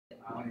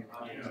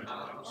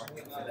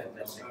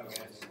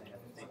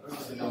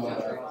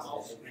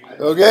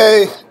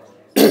Okay,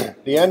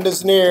 the end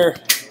is near.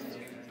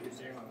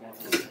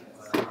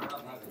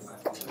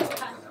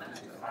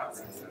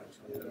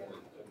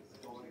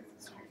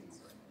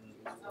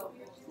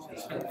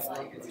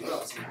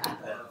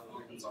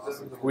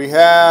 We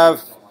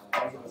have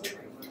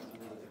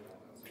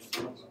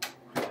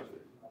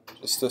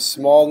just a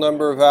small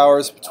number of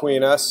hours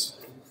between us.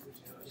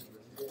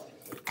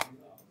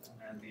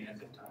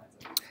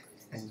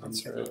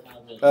 That's right.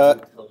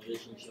 Oh,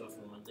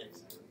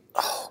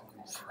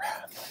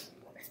 crap.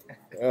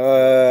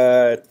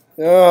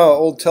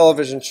 Old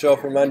television show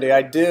for Monday.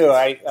 I do.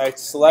 I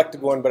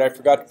selected one, but I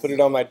forgot to put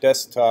it on my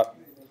desktop.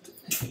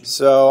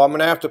 So I'm going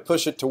to have to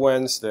push it to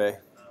Wednesday.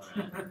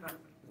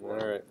 All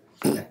right.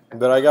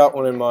 But I got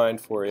one in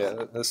mind for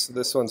you.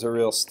 This one's a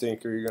real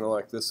stinker. You're going to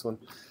like this one.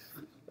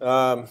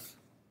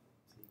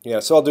 Yeah,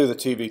 so I'll do the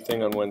TV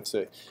thing on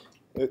Wednesday.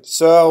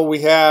 So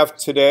we have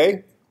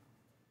today.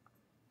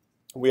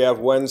 We have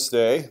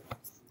Wednesday.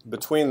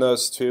 Between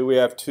those two, we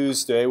have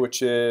Tuesday,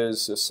 which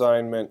is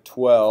assignment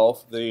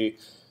 12, the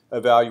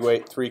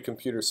evaluate 3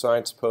 computer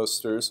science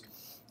posters.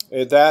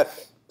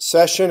 That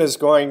session is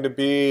going to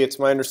be, it's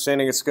my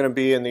understanding it's going to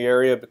be in the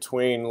area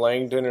between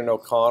Langdon and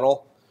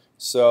O'Connell.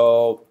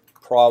 So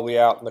probably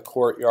out in the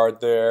courtyard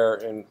there.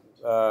 And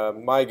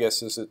my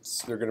guess is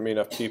there are going to be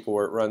enough people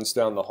where it runs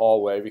down the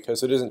hallway,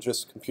 because it isn't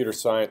just computer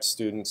science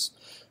students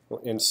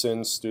and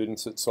CINS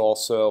students, it's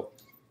also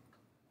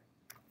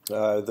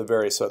the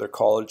various other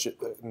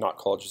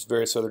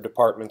various other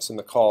departments in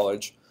the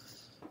college,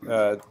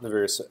 the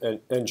various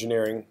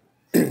engineering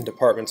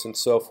departments and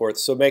so forth.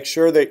 So make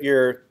sure that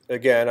you're,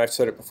 again, I've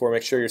said it before,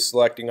 make sure you're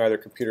selecting either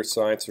computer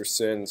science or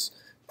CINS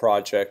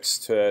projects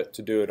to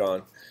do it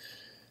on.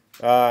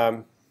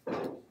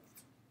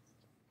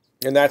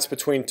 And that's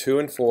between 2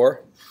 and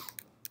 4.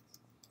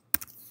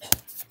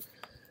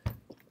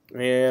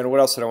 And what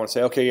else did I want to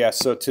say? Okay, yeah,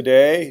 so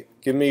today,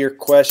 give me your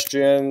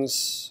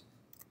questions.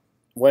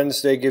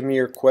 Wednesday, give me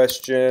your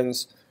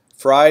questions.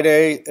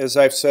 Friday, as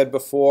I've said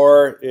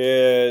before,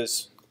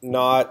 is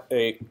not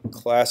a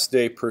class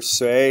day per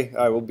se.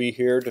 I will be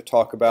here to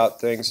talk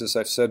about things, as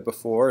I've said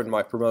before, in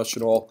my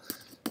promotional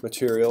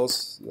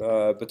materials.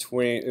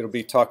 It'll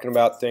be talking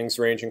about things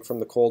ranging from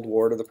the Cold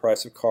War to the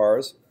price of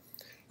cars.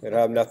 It'll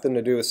have nothing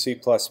to do with C++,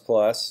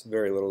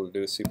 very little to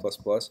do with C++.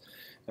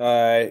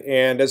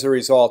 And as a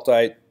result,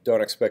 I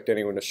don't expect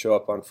anyone to show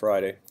up on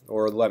Friday.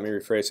 Or let me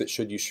rephrase it,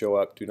 should you show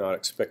up, do not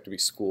expect to be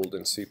schooled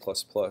in C++.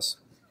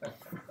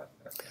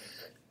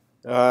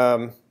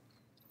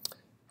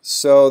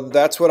 So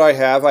that's what I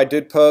have. I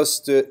did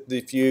post,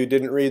 if you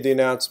didn't read the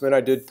announcement,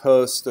 I did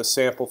post a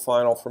sample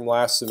final from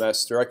last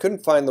semester. I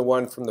couldn't find the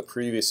one from the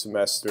previous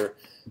semester.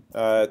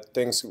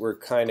 Things were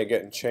kind of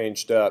getting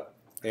changed up,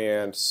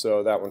 and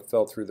so that one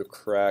fell through the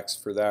cracks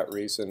for that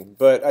reason.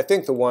 But I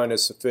think the one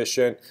is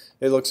sufficient.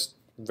 It looks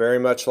very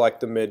much like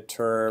the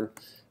midterm,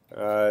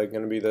 going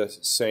to be the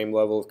same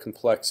level of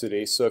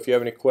complexity. So if you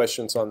have any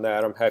questions on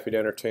that, I'm happy to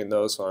entertain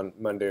those on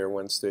Monday or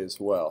Wednesday as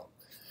well.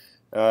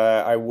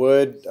 I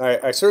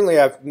certainly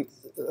have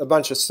a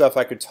bunch of stuff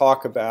I could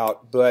talk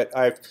about, but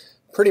I've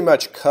pretty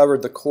much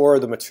covered the core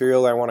of the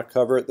material I want to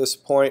cover at this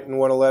point in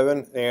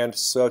 111, and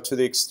so to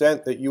the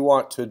extent that you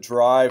want to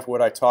drive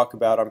what I talk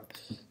about, I'm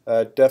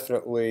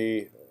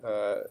definitely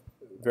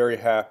very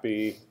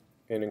happy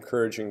and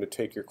encouraging to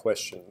take your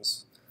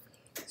questions.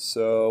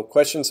 So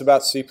questions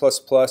about C++ or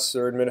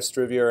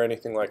Administrivia or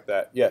anything like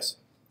that? Yes?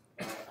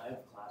 I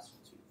have class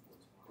from 2 to 4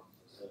 tomorrow,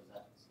 so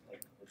that's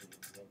like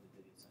the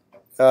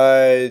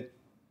video.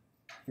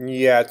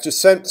 Yeah,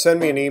 just send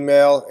me an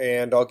email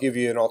and I'll give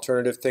you an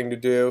alternative thing to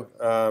do.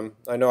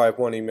 I know I have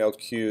one email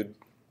queued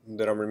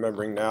that I'm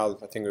remembering now.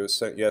 I think it was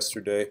sent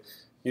yesterday.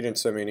 You didn't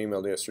send me an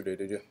email yesterday,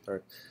 did you? All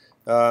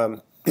right.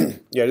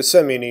 Yeah, just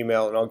send me an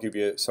email and I'll give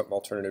you something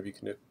alternative you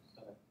can do.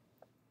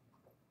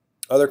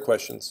 Other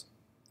questions?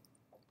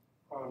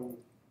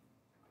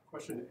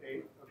 Question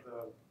 8 of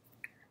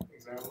the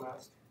exam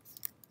last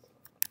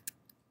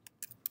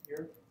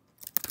year.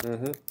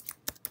 Mm-hmm.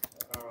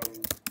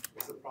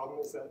 The problem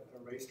is that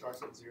array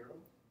starts at 0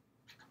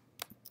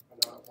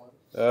 and not 1.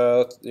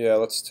 Yeah,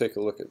 let's take a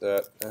look at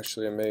that.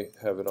 Actually, I may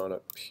have it on a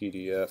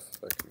PDF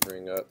I can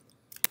bring up.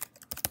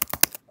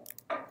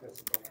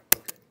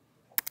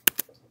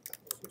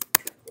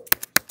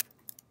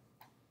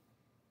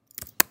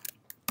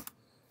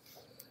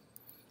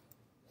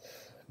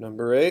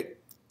 Number 8.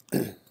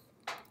 Okay.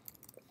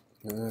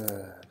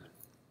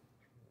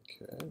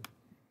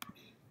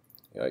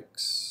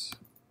 Yikes.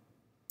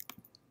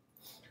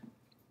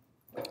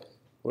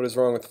 What is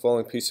wrong with the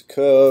following piece of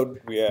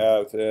code? We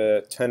have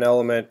a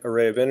 10-element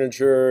array of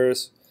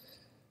integers.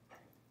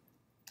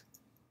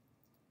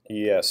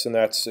 Yes, and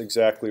that's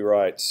exactly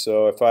right.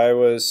 So if I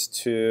was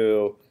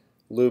to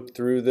loop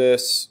through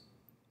this,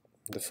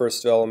 the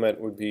first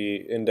element would be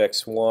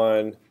index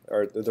 1,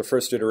 or the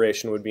first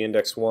iteration would be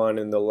index 1,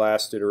 and the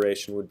last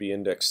iteration would be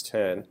index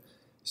 10.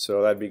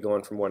 So that'd be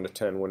going from 1 to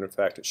 10, when in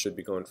fact it should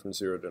be going from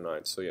 0 to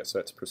 9. So yes,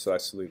 that's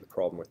precisely the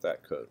problem with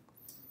that code.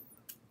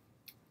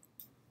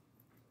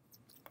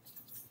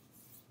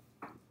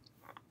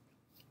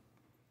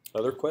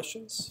 Other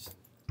questions?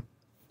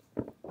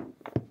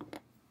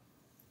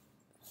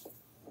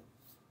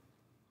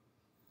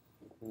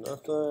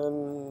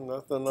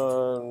 Nothing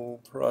on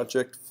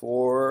project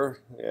 4.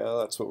 Yeah,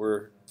 that's what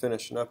we're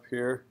finishing up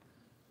here,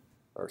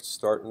 or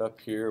starting up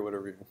here,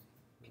 whatever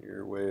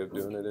your way of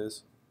doing it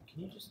is.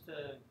 Can you just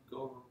go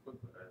over a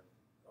quick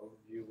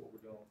overview of what we're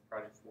doing with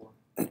project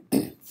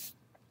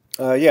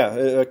 4? Yeah,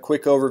 a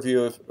quick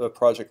overview of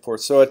project 4.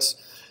 So it's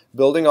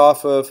building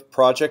off of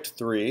project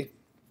 3,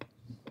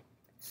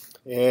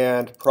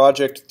 and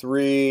project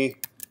 3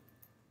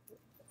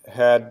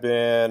 had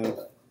been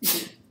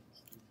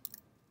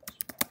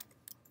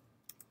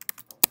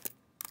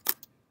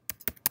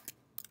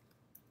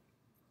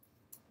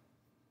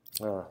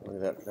look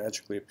at that,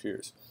 magically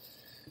appears.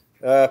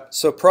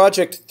 So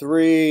project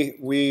 3,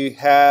 we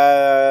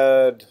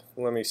had,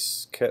 let me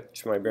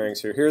catch my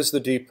bearings here. Here's the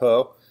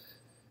depot.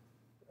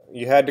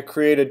 You had to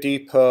create a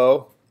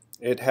depot.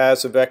 It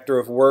has a vector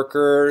of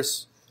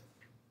workers,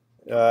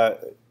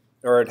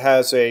 or it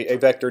has a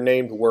vector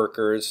named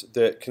workers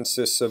that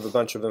consists of a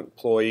bunch of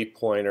employee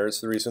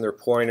pointers. The reason they're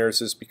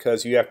pointers is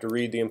because you have to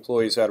read the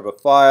employees out of a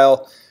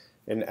file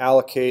and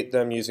allocate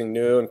them using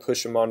new and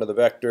push them onto the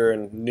vector,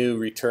 and new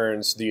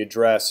returns the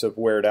address of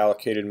where it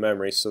allocated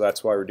memory, so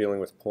that's why we're dealing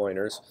with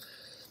pointers.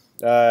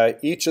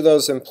 Each of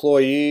those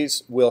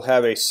employees will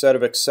have a set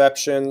of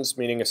exceptions,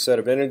 meaning a set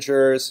of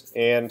integers,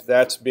 and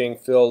that's being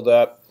filled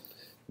up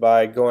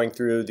by going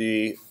through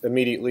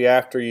immediately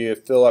after you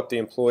fill up the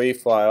employee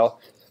file,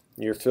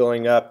 you're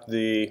filling up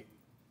the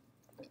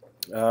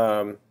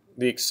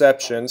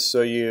exceptions.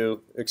 So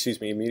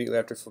immediately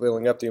after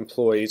filling up the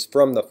employees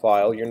from the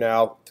file, you're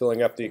now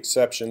filling up the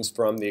exceptions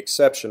from the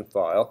exception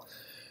file.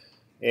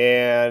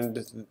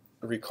 And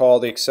recall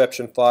the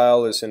exception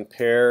file is in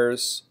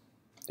pairs.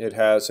 It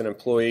has an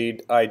employee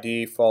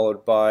ID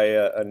followed by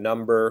a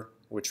number,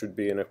 which would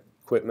be an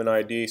equipment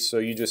ID. So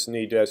you just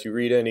need to, as you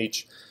read in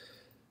each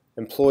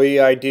employee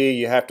ID,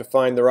 you have to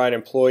find the right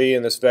employee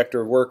in this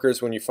vector of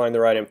workers. When you find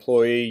the right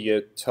employee,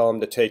 you tell them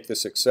to take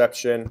this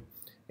exception.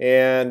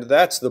 And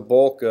that's the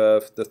bulk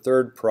of the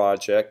third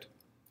project,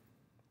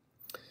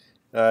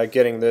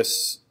 getting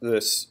this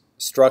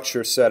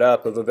structure set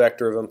up of a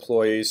vector of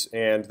employees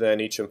and then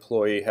each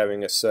employee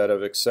having a set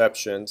of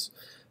exceptions.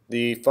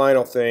 The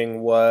final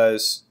thing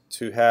was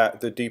to have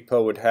the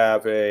depot would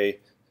have a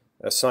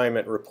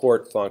assignment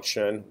report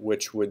function,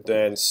 which would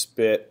then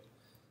spit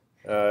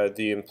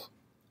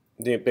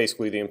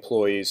basically the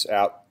employees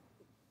out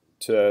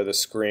to the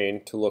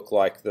screen to look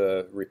like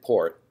the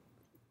report.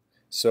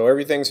 So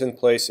everything's in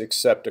place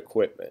except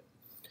equipment.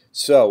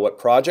 So what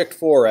project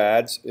 4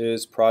 adds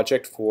is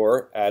project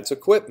 4 adds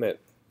equipment.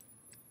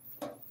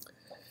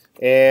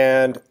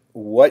 And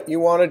what you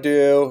want to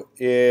do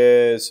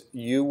is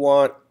you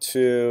want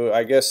to,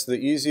 I guess the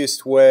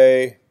easiest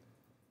way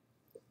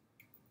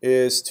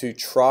is to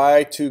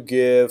try to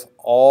give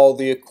all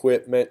the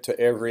equipment to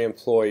every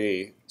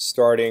employee,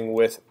 starting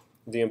with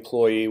the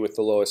employee with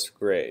the lowest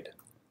grade.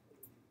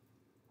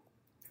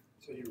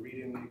 So you read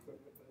in the equipment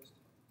list?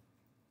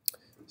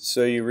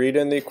 So you read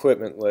in the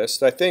equipment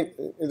list. I think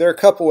there are a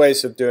couple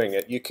ways of doing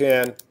it. You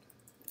can,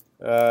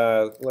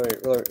 let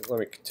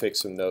me take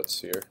some notes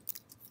here.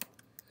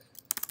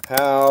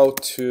 How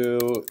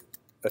to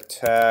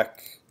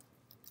attack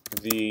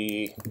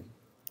the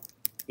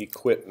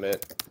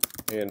equipment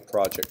in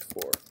project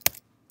 4.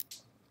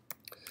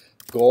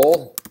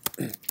 Goal,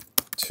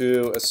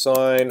 to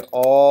assign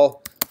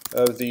all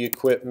of the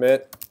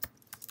equipment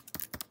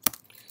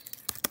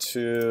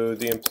to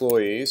the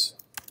employees.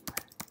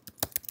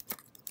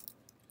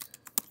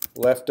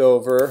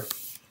 Leftover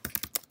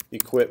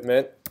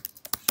equipment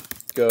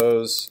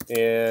goes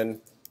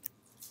in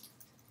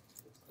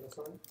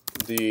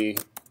the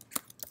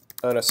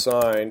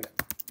unassigned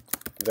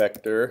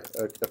vector,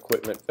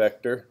 equipment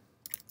vector,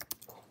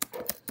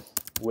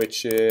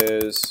 which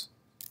is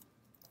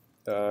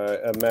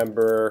a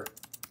member,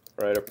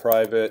 right, a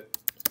private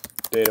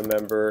data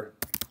member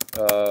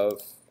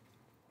of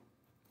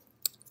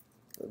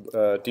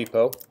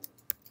depot.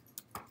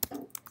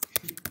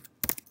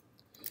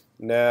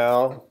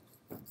 Now,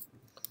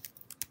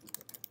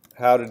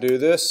 how to do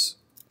this?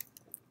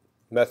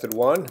 Method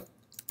 1.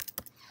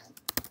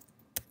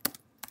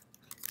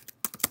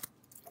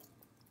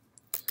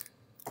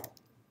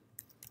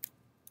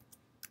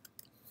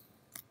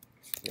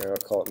 I'll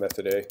call it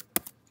method A.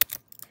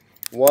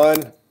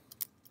 1.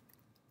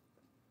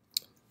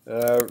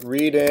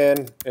 Read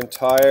in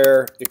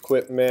entire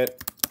equipment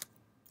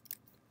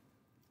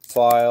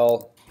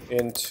file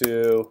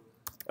into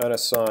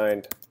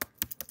unassigned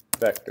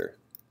vector.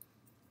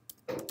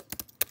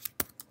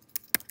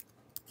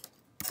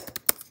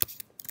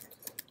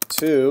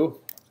 2,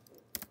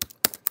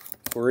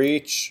 for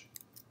each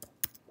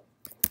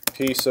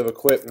piece of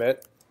equipment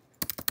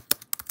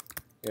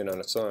in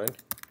unassigned,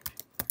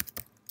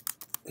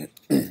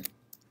 Grade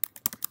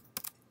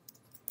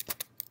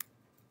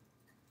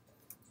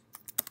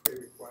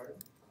required?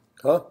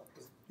 huh?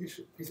 Each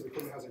piece of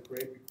equipment has a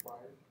grade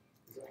required?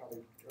 Is that how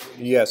they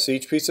determine? Yes,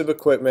 each piece of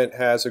equipment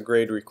has a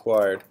grade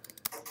required.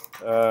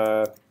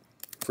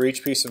 for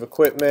each piece of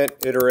equipment,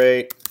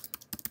 iterate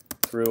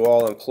through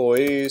all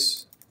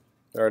employees.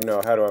 Or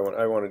no, how do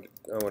I want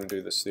to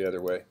do this the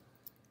other way.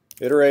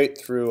 Iterate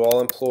through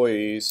all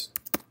employees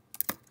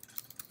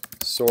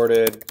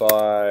sorted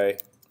by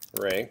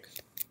rank.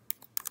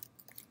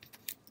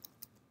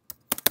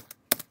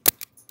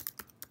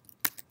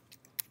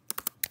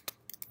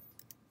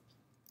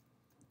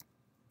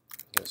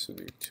 This would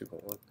be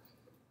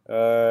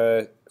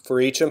 2.1. For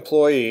each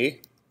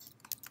employee,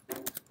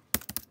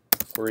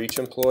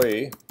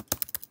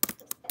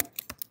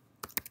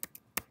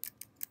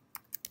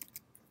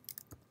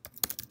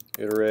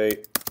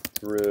 iterate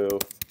through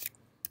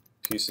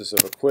pieces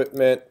of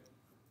equipment.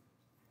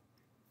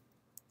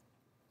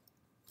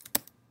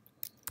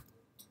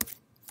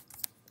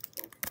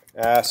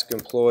 Ask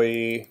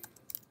employee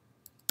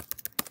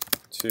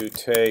to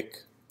take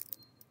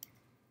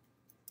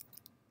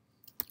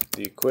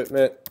the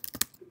equipment.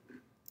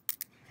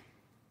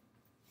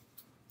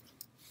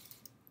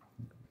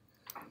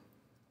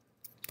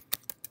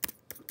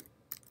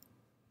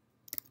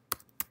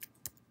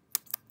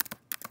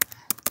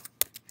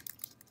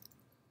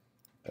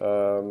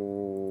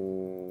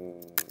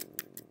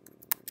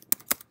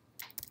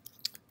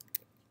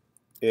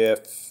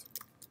 If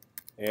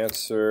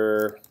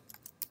answer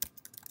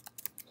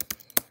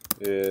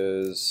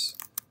is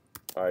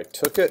I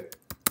took it,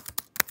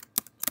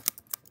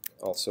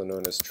 also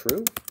known as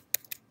true,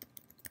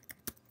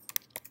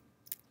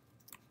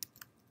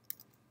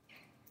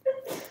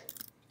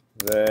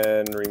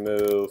 then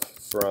remove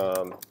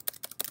from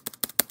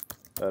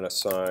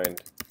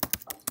unassigned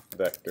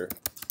vector.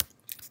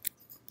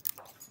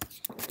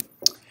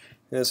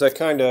 As I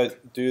kind of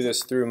do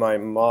this through my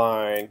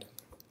mind,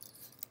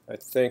 I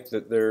think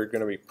that there are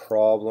going to be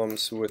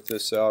problems with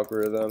this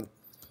algorithm.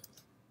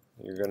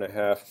 You're going to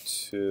have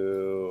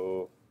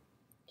to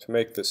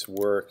make this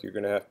work, you're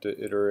going to have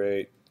to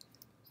iterate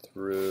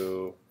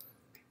through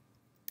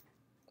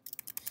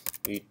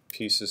each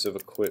pieces of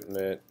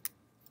equipment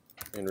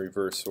in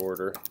reverse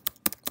order.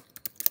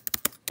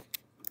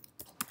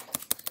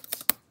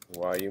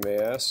 Why, you may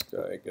ask?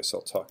 I guess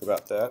I'll talk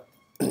about that.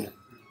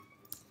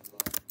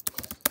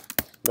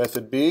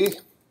 Method B.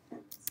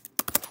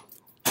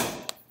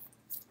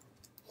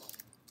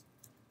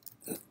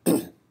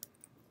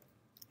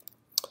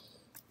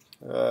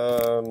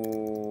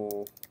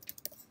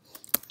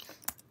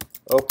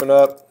 Open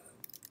up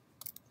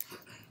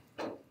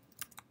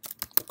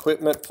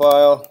equipment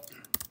file,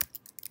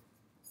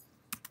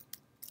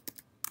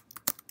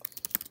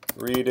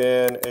 read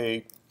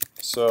in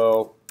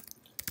so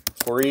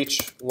for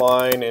each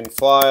line in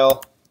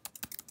file,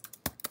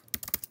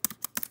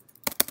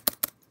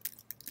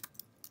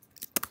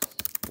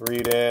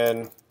 read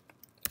in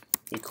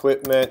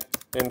equipment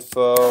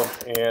info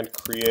and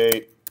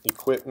create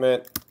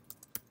equipment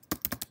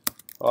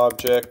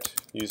object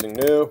using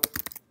new.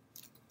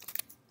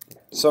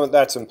 Some of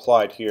that's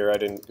implied here. I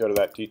didn't go to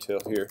that detail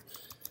here.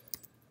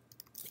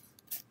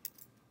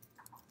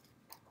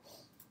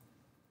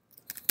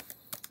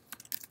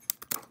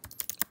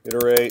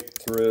 Iterate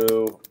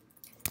through,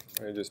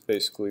 I just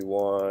basically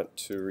want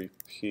to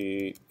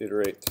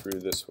iterate through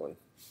this one.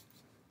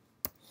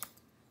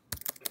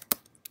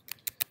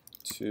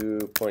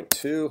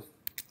 2.2,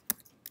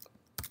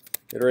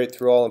 iterate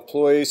through all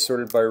employees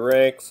sorted by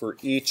rank for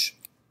each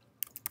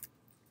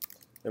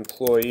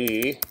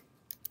employee.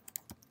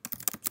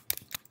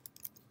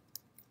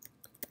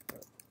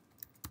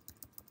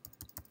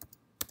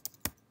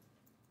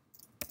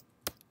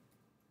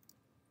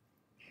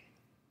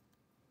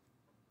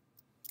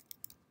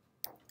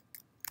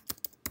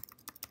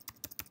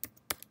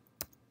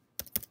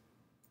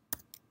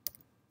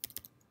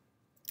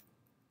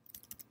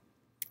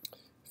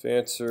 If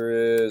answer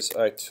is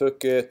I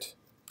took it,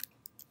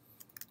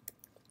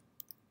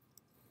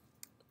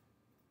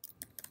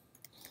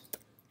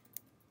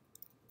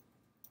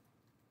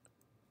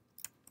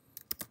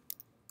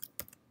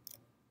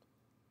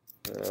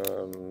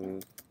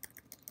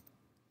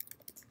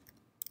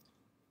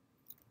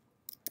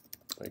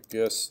 I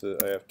guess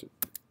that I have to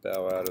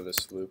bow out of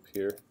this loop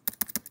here.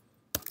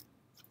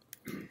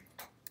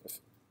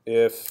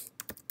 If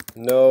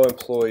no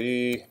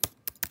employee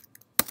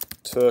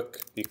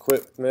took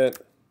equipment,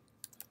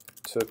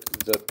 took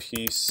the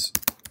piece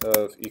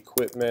of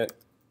equipment,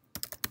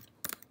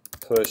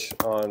 push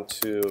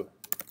onto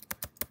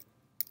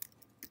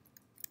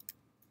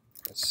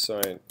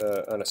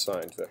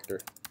unassigned vector.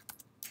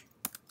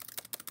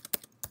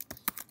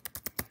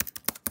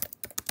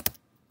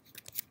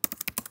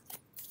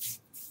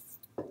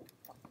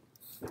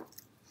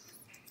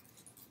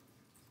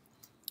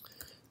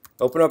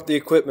 Open up the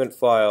equipment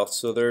file.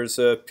 So there's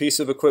a piece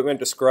of equipment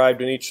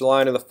described in each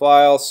line of the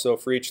file. So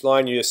for each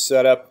line you just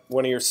set up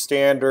one of your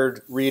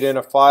standard read in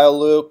a file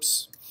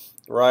loops,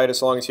 right?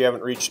 As long as you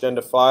haven't reached end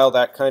of file,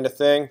 that kind of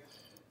thing.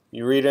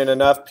 You read in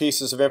enough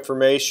pieces of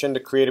information to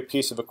create a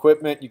piece of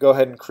equipment. You go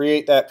ahead and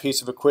create that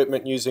piece of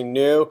equipment using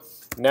new.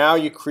 Now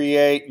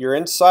you're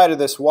inside of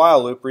this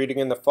while loop reading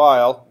in the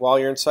file. While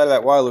you're inside of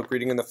that while loop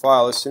reading in the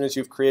file, as soon as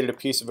you've created a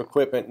piece of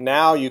equipment,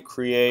 now you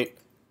create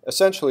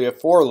essentially a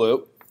for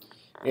loop.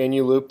 and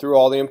you loop through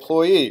all the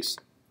employees.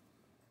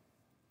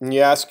 And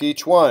you ask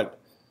each one,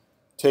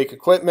 take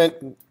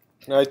equipment.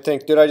 I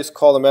think, did I just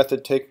call the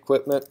method take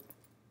equipment?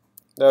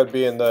 That would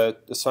be in the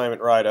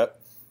assignment write-up.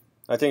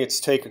 I think it's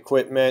take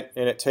equipment,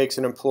 and it takes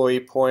an employee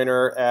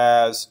pointer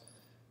as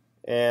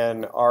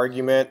an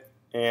argument,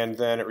 and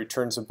then it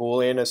returns a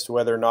Boolean as to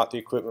whether or not the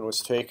equipment was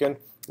taken.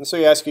 And so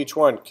you ask each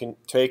one, can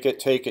take it,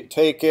 take it,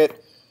 take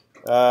it.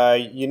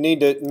 You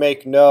need to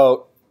make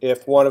note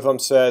if one of them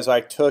says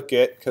I took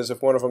it, because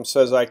if one of them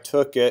says I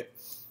took it,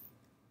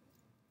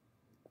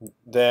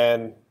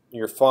 then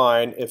you're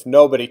fine. If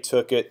nobody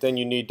took it, then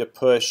you need to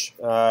push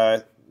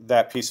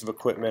that piece of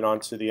equipment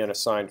onto the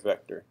unassigned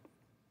vector.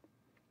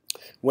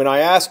 When I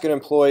ask an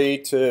employee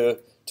to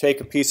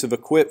take a piece of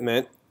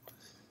equipment,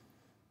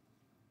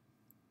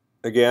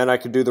 again, I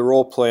could do the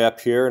role play up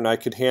here, and I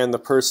could hand the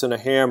person a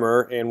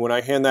hammer, and when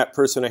I hand that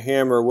person a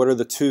hammer, what are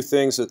the two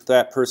things that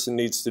that person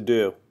needs to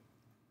do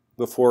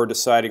before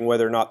deciding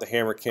whether or not the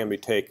hammer can be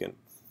taken?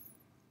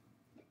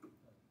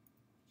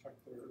 Check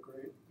their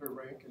grade, their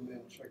rank, and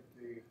then check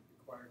the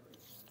required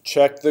grade.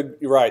 Check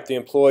the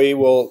employee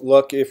will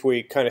look, if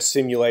we kind of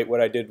simulate what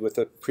I did with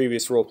the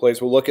previous role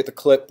plays, we'll look at the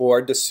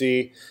clipboard to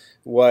see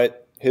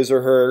what his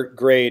or her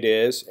grade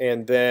is,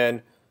 and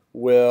then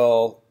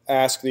we'll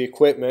ask the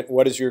equipment,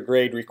 what is your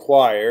grade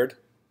required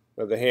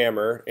of the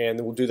hammer, and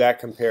we'll do that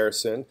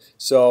comparison.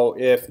 So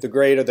if the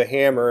grade of the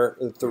hammer,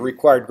 if the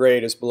required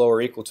grade is below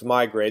or equal to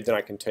my grade, then I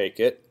can take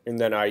it, and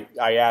then I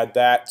add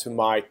that to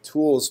my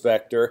tools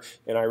vector,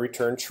 and I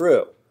return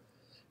true.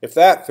 If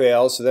that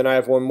fails, then I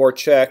have one more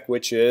check,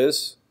 which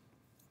is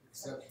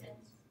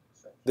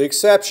the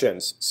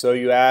exceptions. So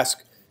you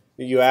ask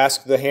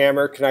the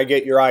hammer, can I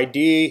get your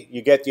ID?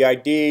 You get the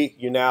ID.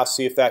 You now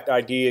see if that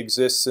ID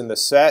exists in the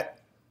set.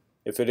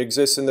 If it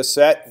exists in the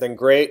set, then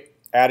great.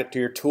 Add it to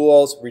your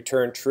tools,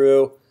 return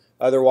true.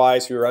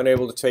 Otherwise, you're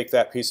unable to take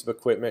that piece of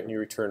equipment and you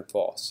return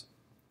false.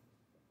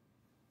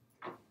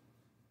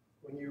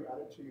 When you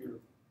add it to your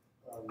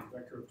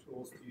vector of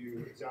tools,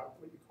 is that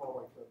what you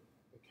call like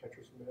the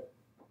catcher's mitt,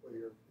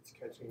 where it's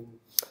catching?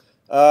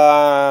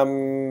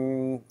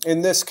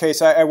 In this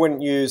case, I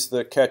wouldn't use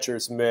the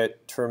catcher's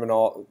mitt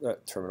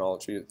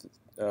terminology.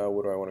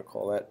 What do I want to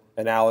call that?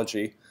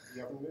 Analogy.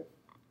 The oven mitt?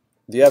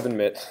 The oven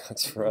mitt,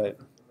 that's right.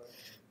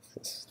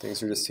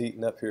 Things are just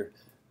heating up here.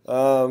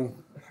 I'm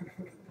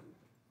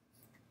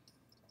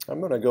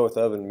going to go with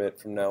oven mitt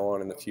from now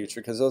on in the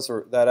future, because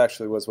that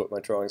actually was what my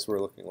drawings were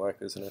looking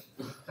like, isn't it?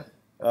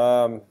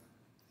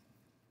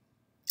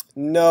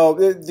 No,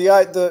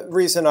 the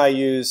reason I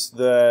use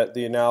the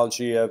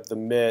analogy of the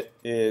mitt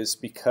is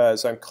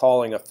because I'm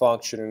calling a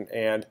function,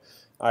 and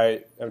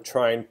I'm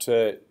trying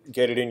to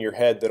get it in your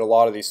head that a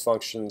lot of these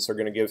functions are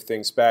going to give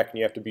things back, and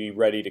you have to be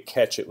ready to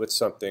catch it with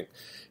something.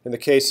 In the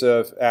case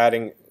of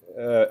adding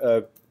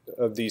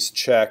of these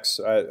checks,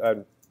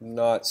 I'm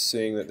not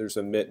seeing that there's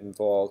a mitt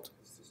involved.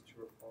 Is this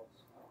true or false?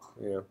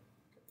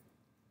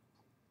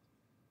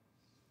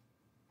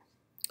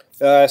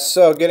 Yeah.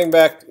 So getting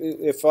back,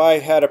 if I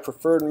had a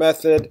preferred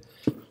method,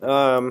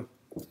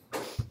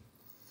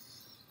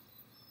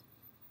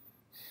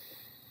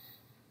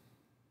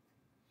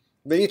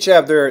 they each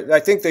have I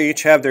think they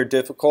each have their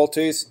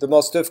difficulties. The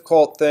most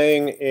difficult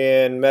thing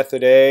in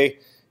method A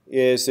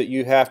is that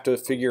you have to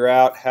figure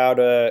out how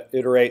to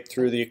iterate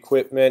through the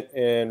equipment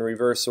in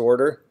reverse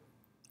order.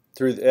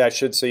 I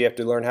should say you have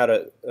to learn how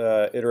to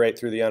iterate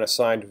through the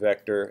unassigned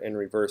vector in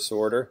reverse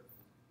order.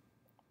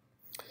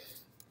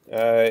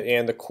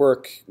 And the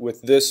quirk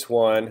with this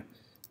one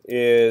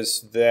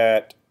is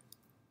that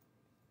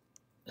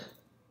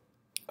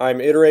I'm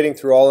iterating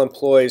through all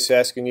employees,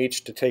 asking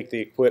each to take the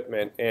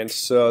equipment. And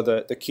so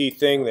the key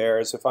thing there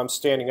is if I'm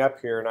standing up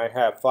here and I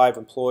have 5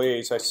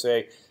 employees, I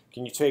say,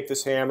 can you take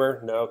this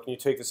hammer? No. Can you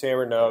take this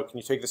hammer? No. Can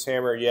you take this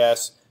hammer?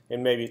 Yes.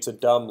 And maybe it's a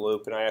dumb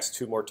loop, and I ask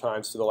 2 more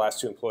times to the last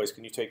 2 employees,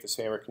 can you take this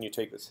hammer? Can you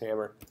take this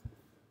hammer?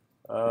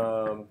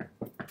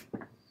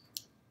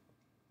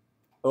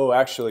 Oh,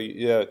 actually,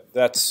 yeah,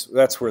 that's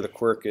where the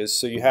quirk is.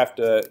 So you have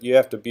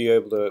to be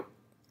able to.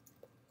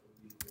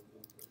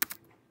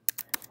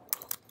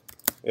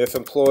 If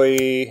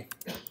employee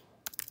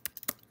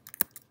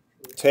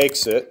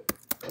takes it,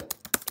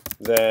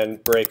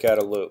 then break out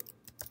a loop.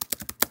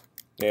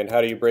 And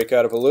how do you break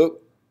out of a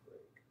loop?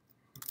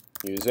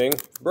 Using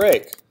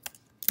break.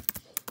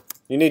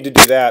 You need to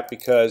do that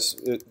because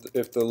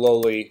if the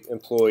lowly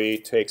employee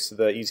takes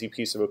the easy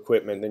piece of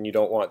equipment, then you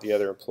don't want the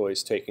other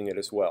employees taking it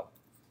as well.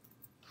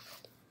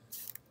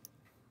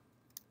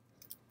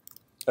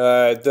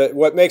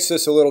 What makes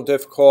this a little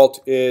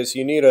difficult is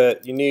you need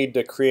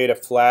to create a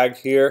flag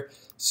here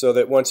so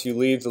that once you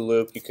leave the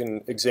loop, you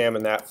can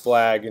examine that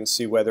flag and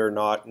see whether or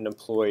not an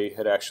employee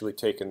had actually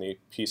taken the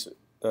piece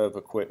of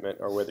equipment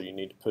or whether you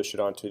need to push it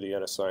onto the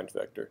unassigned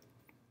vector.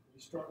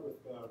 You start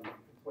with the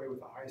employee with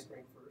the highest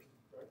rank first,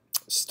 right?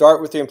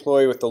 Start with the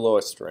employee with the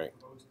lowest rank.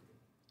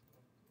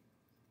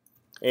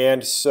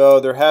 And so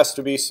there has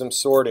to be some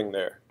sorting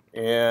there.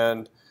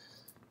 And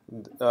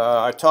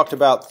I talked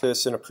about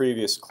this in a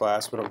previous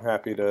class, but I'm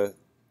happy to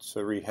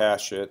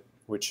rehash it.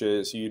 which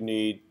is you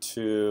need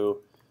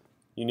to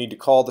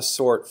call the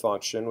sort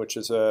function, which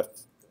is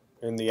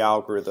in the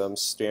algorithms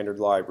standard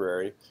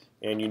library,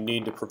 and you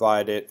need to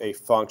provide it a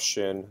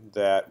function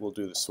that will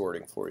do the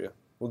sorting for you.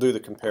 We'll do the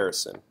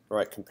comparison,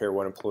 right? Compare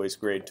one employee's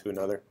grade to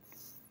another.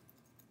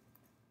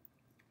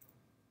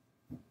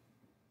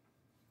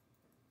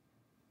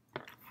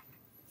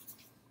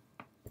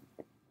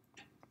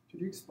 Could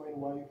you explain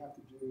why you have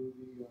to do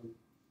the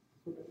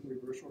equipment in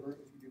reverse order if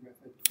you do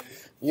method?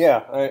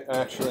 Yeah,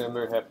 I'm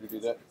very happy to do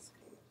that.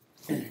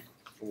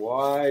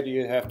 Why do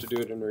you have to do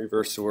it in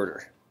reverse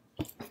order?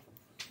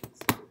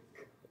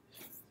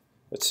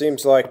 It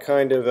seems like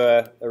kind of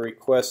a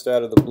request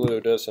out of the blue,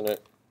 doesn't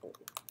it?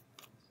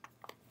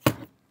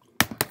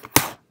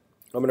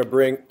 I'm going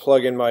to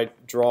plug in my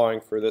drawing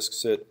for this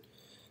because it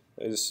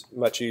is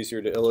much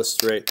easier to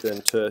illustrate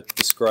than to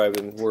describe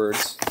in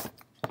words.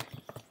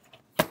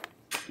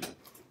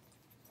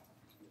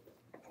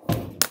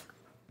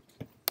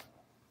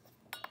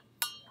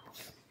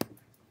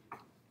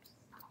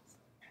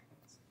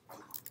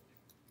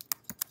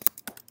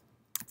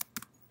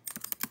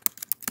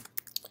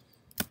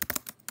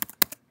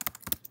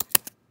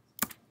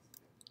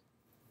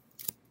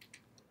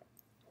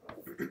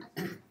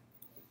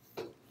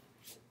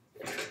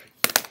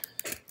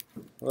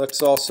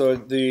 Let's also,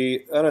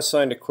 the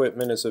unassigned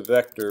equipment is a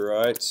vector,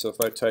 right? So if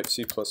I type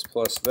C++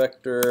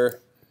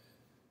 vector,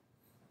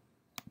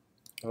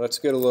 let's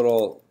get a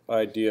little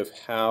idea of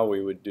how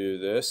we would do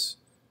this.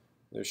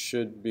 There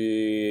should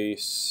be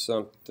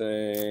something.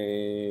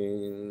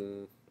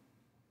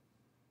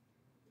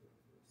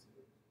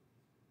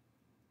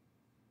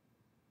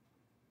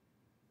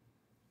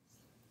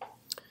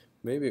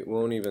 Maybe it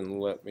won't even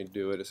let me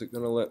do it. Is it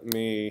going to let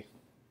me?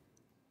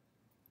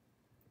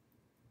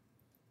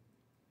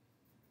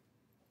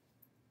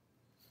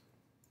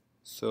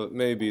 So it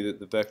may be that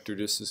the vector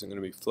just isn't going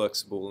to be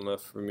flexible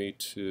enough for me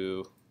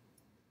to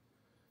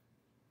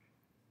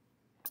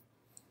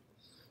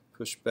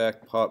push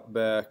back, pop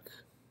back,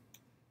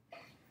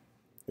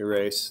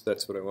 erase.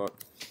 That's what I want.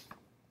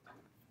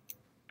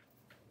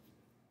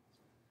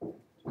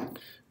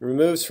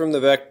 Removes from the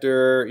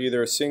vector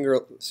either a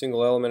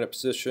single element at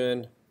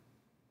position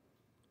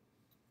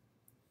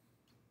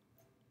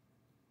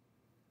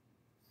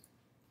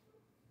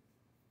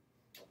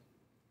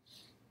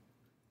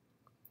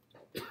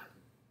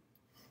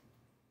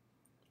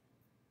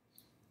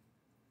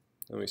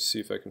Let me see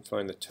if I can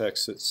find the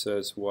text that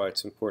says why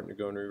it's important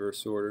to go in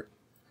reverse order.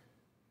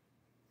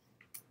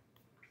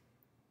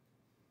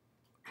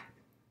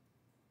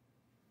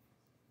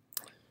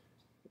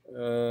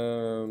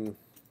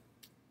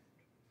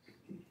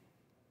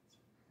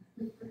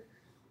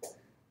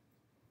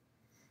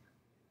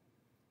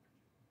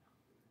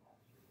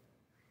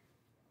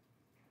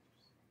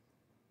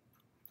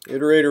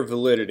 Iterator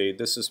validity,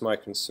 this is my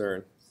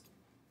concern.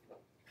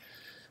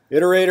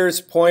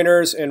 Iterators,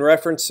 pointers, and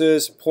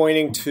references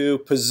pointing to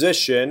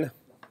position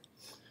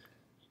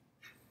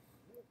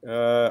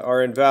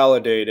are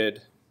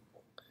invalidated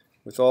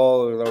with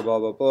all blah, blah,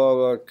 blah,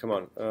 blah. Come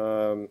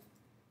on.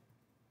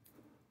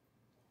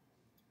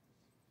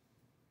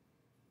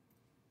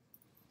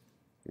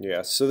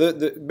 Yeah, so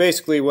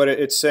basically what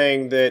it's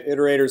saying that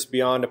iterators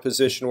beyond a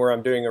position where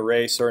I'm doing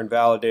erase are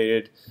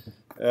invalidated.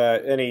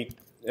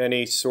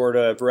 Any sort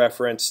of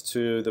reference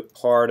to the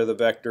part of the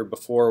vector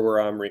before where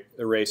I'm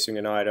erasing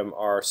an item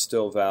are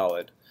still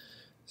valid.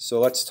 So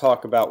let's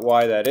talk about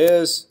why that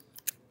is.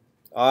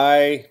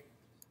 I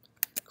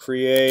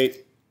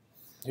create,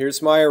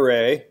 here's my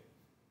array.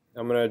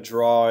 I'm going to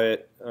draw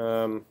it,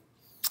 I'll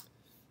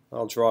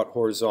draw it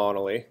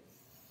horizontally.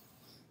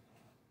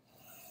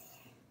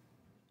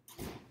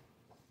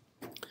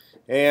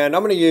 And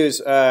I'm going to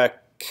use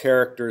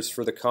characters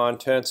for the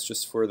contents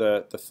just for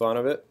the fun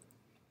of it.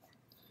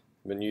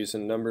 I've been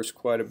using numbers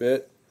quite a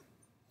bit.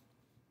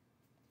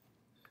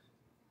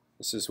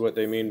 This is what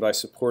they mean by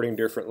supporting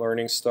different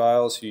learning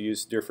styles. You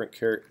use different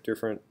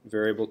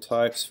variable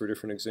types for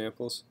different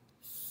examples.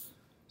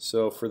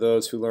 So for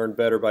those who learn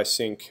better by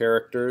seeing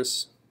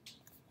characters,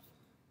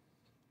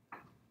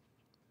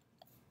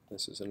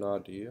 this is a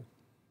nod to you.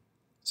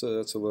 So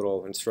that's a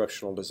little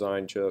instructional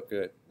design joke.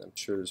 I'm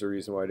sure there's a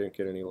reason why I didn't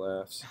get any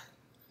laughs.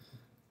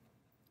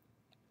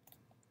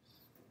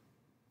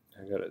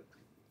 I got to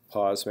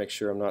pause, make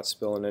sure I'm not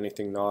spelling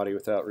anything naughty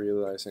without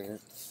realizing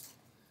it.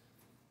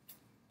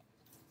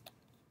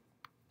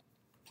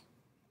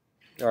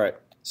 Alright,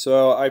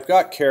 so I've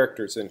got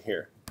characters in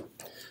here.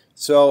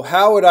 So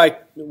how would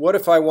what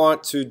if I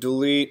want to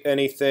delete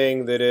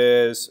anything that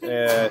is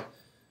I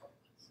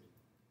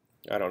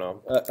don't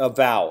know, a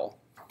vowel?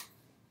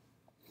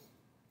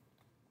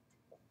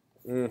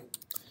 You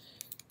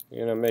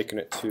know, I'm making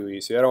it too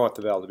easy. I don't want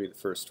the vowel to be the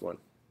first one.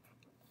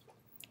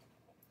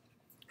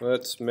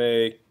 Let's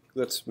make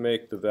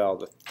the vowel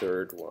the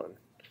third one.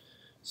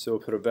 So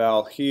we'll put a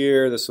vowel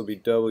here. This will be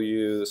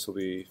W. This will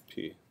be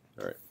P.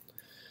 All right.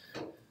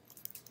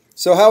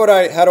 So how do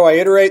I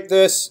iterate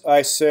this?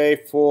 I say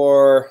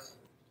for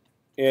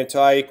int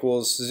I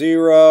equals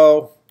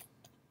 0,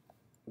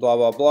 blah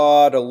blah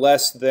blah, to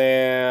less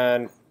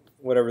than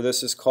whatever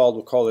this is called,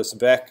 we'll call this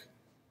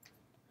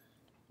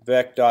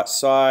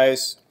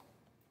vec.size.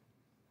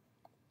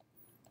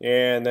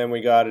 And then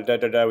we got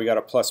a we got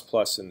a plus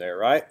plus in there,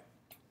 right?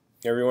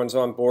 Everyone's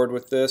on board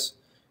with this.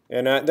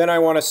 And then I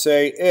want to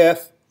say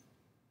if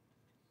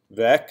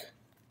vec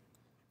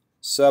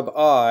sub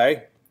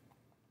I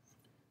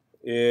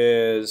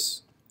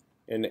is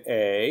an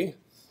A,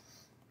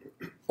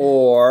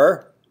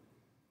 or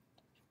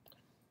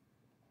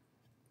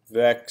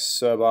vec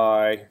sub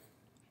I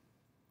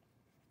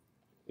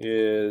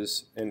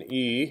is an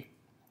E,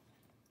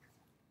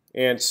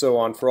 and so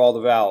on for all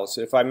the vowels.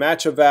 If I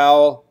match a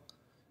vowel,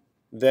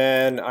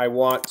 then I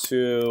want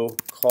to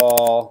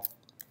call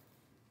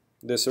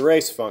this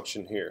erase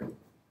function here.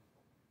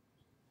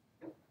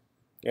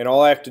 And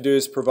all I have to do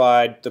is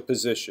provide the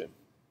position.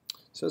 It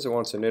says it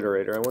wants an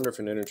iterator. I wonder if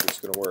an integer is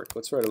going to work.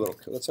 Let's write a little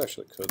code. Let's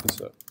actually code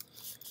this up.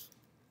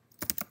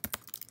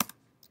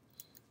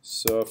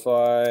 So if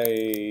I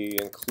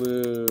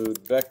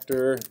include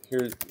vector,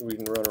 here we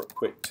can run a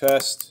quick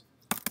test.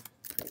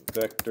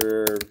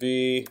 Vector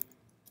v,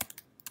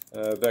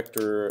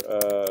 vector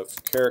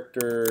of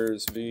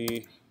characters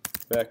v,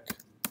 vec.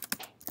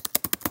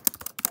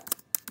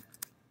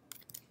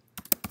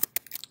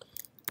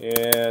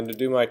 And to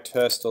do my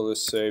test, I'll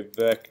just say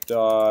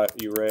vec.erase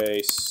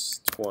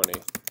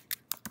 20.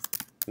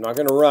 I'm not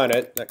going to run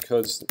it. That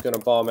code's going to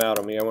bomb out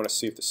on me. I want to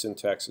see if the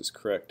syntax is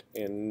correct.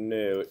 And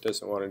no, it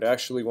doesn't want it. It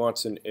actually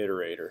wants an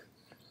iterator.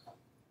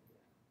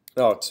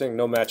 Oh, it's saying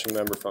no matching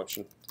member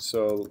function.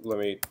 So let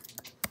me,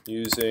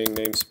 using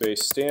namespace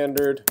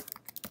standard.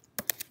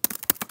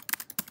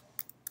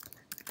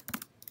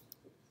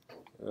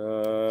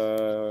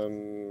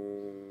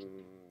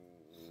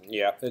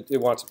 Yeah, it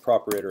wants a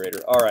proper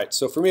iterator. All right,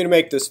 so for me to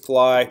make this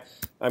fly,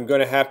 I'm going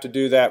to have to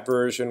do that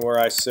version where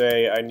I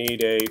say I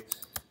need an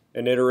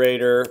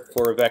iterator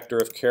for a vector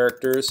of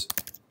characters,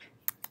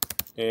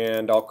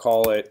 and I'll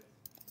call it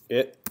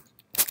it.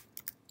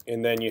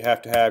 And then you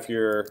have to have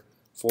your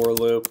for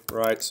loop,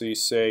 right? So you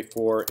say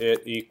for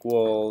it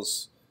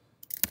equals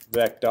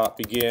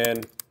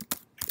vec.begin,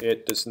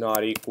 it does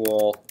not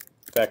equal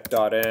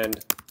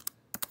vec.end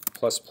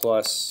plus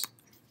plus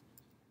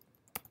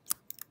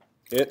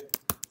it.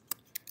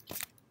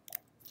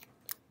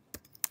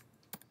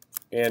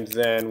 And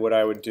then what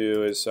I would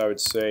do is I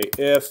would say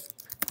if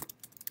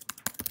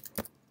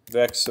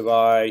vec sub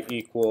I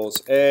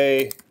equals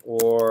A,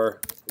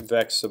 or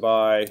vec sub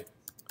I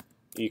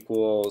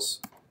equals,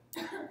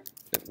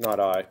 not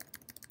I,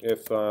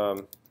 if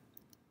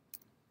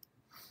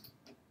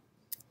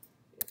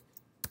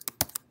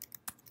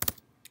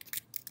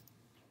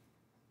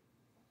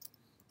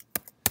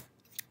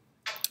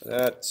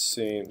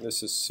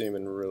this is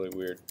seeming really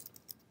weird.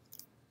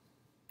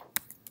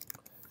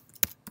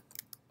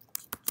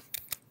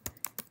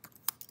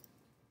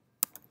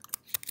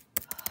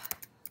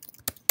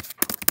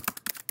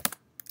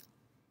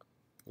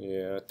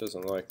 Yeah, it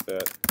doesn't like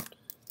that.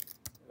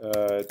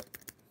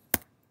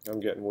 I'm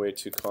getting way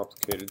too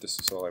complicated. This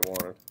is all I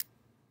wanted.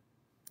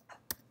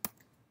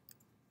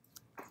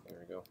 There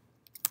we go.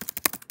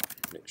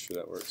 Make sure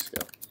that works.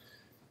 Yeah.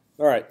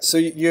 All right. So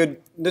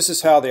this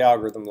is how the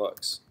algorithm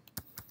looks.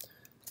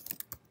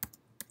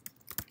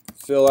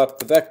 Fill up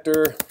the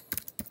vector.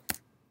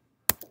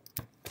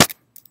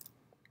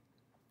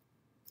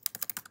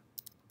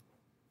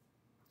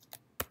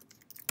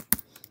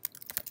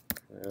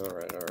 All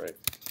right. All right.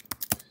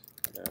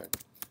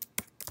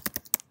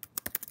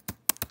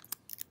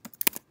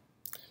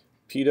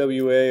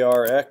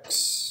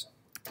 PWARX,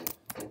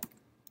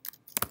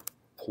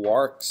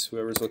 Quarks,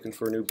 whoever's looking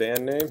for a new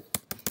band name.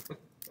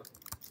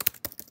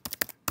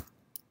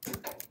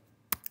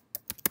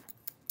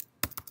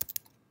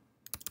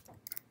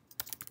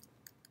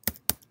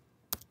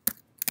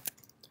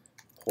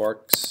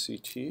 Quarks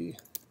CT.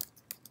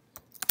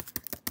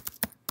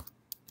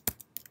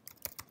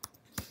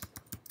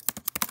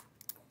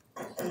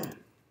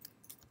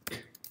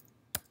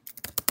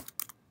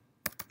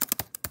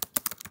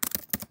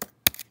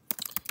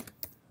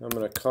 I'm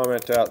going to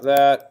comment out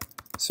that.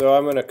 So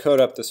I'm going to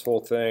code up this whole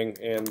thing,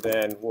 and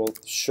then we'll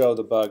show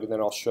the bug, and then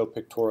I'll show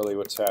pictorially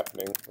what's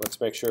happening. Let's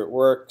make sure it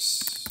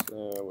works.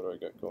 What do I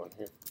got going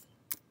here?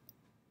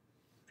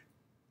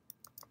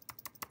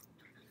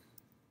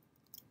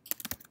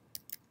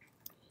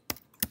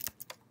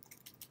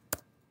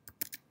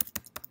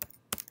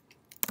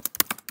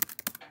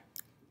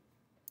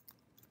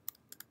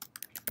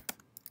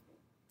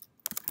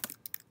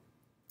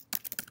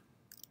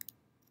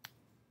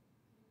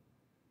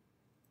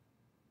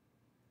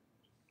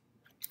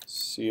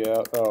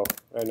 Out. Oh,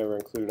 I never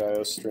included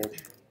IO string.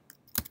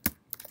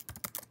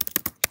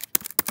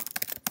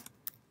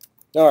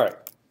 All right.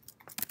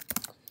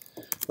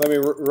 Let me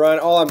run.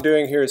 All I'm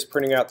doing here is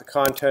printing out the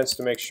contents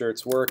to make sure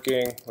it's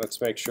working.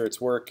 Let's make sure it's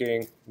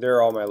working. There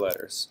are all my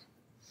letters.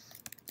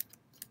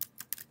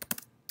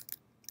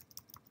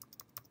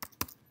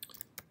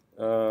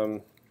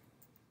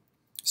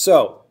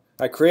 So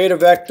I create a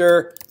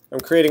vector.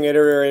 I'm creating an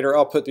iterator.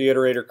 I'll put the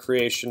iterator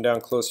creation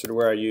down closer to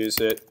where I use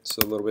it. It's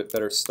a little bit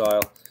better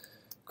style.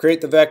 create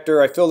the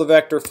vector, I fill the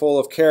vector full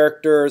of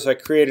characters, I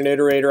create an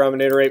iterator, I'm going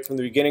to iterate from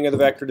the beginning of the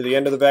vector to the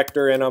end of the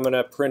vector, and I'm going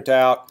to print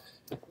out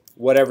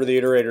whatever the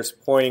iterator is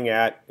pointing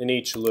at in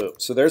each loop.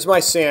 So there's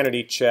my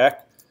sanity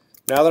check.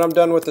 Now that I'm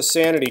done with the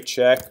sanity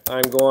check,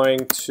 I'm going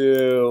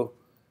to,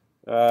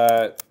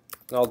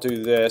 I'll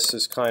do this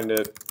as kind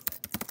of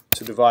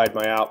to divide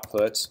my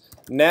outputs.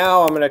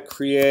 Now I'm going to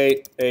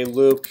create a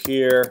loop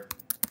here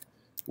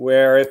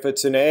where if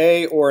it's an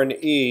A or an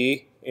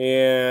E,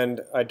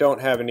 and I don't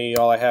have an E,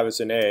 all I have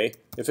is an A.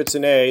 If it's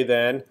an A,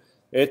 then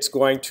it's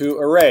going to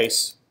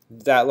erase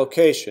that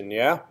location,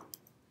 yeah?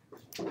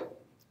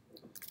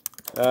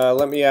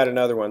 Let me add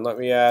another one. Let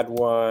me add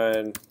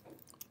one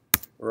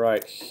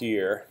right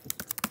here.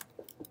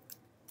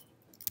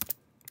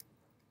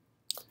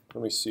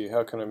 Let me see,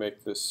 how can I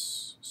make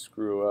this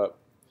screw up?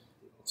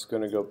 It's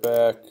going to go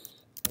back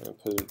and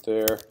put it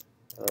there.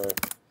 All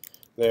right,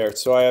 there.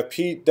 So I have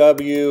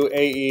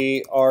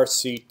PWAERCT,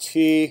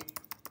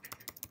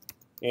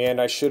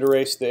 and I should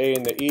erase the A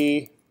and the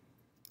E.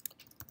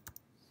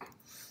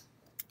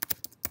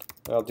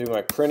 I'll do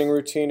my printing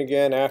routine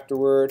again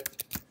afterward.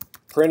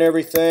 Print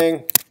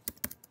everything,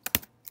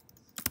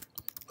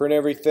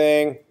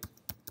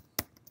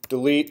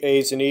 delete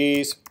A's and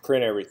E's,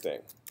 print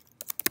everything.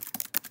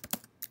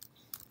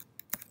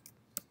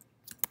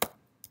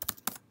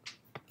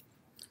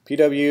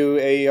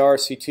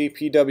 PWAERCT,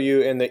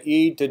 PW, and the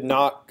E did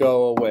not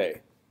go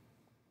away.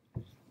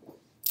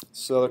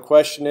 So the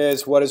question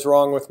is, what is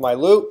wrong with my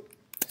loop?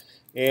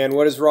 And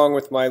what is wrong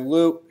with my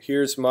loop?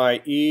 Here's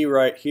my E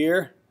right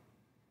here.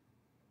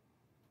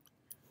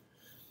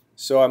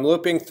 So I'm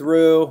looping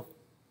through.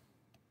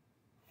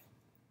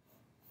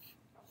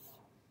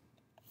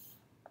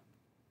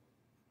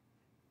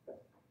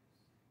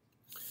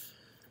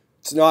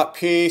 It's not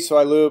P, so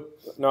I loop,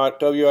 not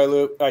W, I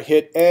loop. I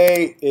hit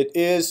A, it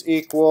is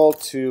equal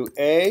to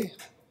A.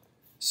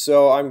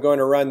 So I'm going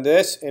to run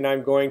this, and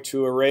I'm going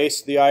to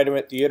erase the item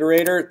at the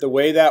iterator. The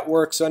way that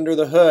works under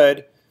the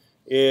hood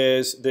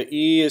is the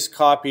E is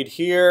copied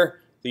here,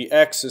 the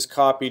X is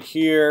copied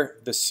here,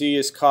 the C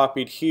is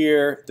copied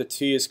here, the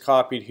T is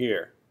copied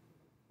here,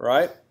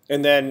 right?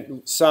 And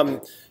then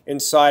some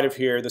inside of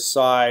here, the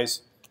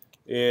size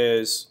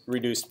is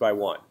reduced by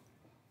 1.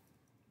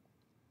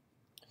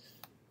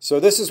 So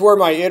this is where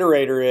my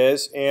iterator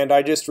is, and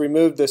I just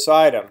removed this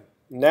item.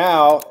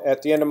 Now,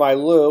 at the end of my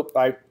loop,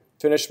 I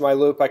finish my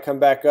loop, I come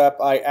back up,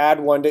 I add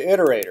one to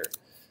iterator.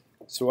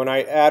 So when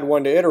I add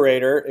one to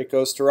iterator, it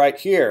goes to right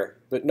here.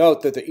 But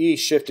note that the E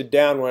shifted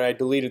down when I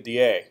deleted the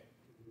A.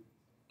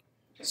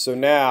 So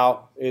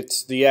now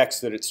it's the X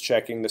that it's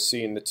checking, the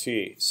C and the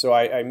T. So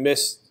I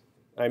missed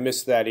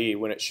that E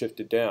when it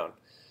shifted down.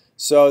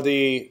 So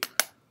the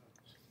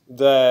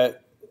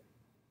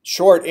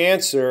short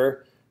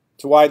answer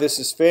to why this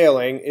is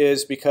failing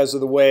is because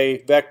of the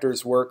way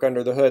vectors work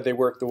under the hood. They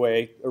work the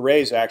way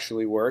arrays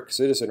actually work, because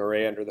it is an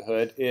array under the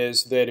hood,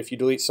 is that if you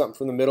delete something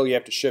from the middle, you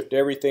have to shift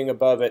everything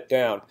above it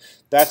down.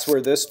 That's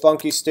where this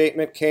funky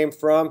statement came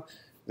from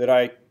that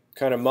I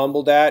kind of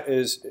mumbled at,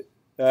 is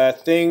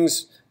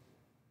things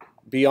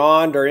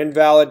beyond are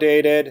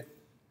invalidated,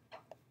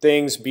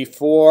 things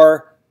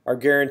before are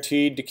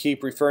guaranteed to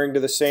keep referring to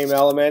the same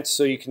elements.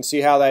 So you can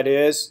see how that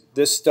is.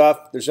 This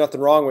stuff, there's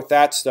nothing wrong with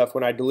that stuff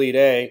when I delete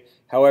A.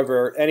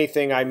 However,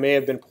 anything I may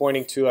have been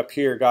pointing to up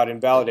here got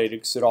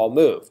invalidated because it all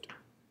moved.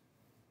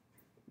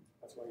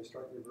 That's why you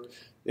start reverse.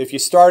 If you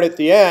start at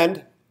the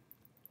end,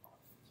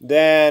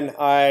 then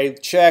I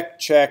check,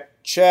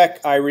 check,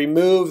 check. I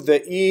remove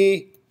the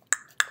E.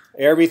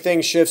 Everything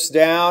shifts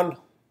down,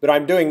 but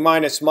I'm doing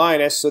minus,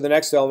 minus, so the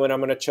next element I'm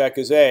going to check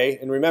is A.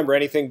 And remember,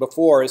 anything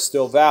before is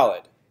still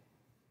valid,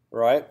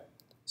 right?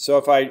 So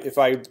if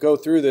I go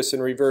through this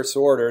in reverse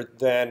order,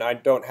 then I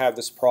don't have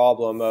this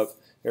problem of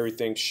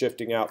everything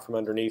shifting out from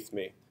underneath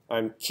me.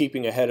 I'm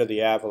keeping ahead of the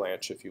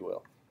avalanche, if you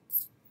will.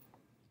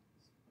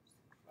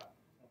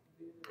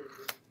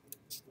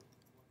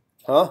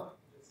 Huh?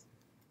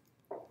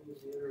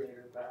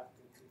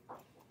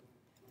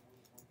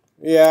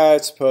 Yeah, I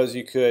suppose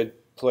you could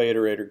play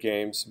iterator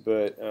games,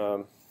 but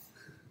I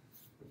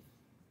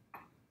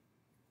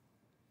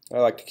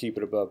like to keep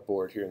it above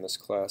board here in this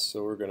class,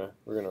 so we're gonna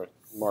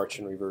march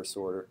in reverse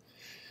order.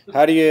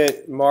 How do you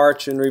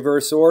march in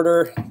reverse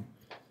order?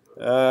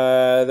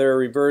 There are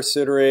reverse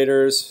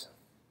iterators.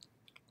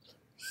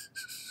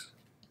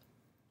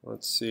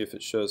 Let's see if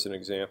it shows an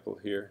example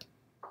here.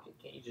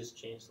 Can't you just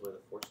change the way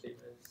the for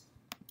statement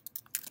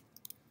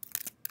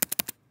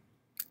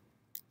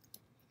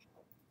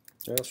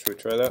is? Yeah, should we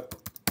try that?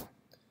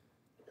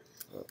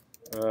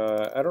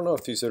 I don't know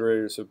if these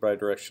iterators are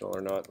bidirectional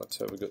or not. Let's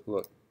have a good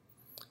look.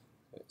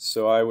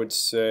 So I would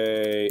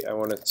say I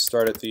want to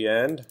start at the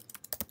end,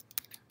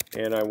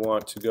 and I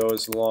want to go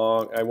as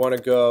long. I want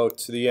to go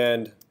to the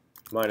end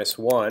minus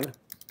 1,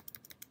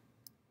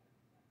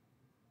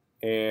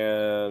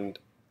 and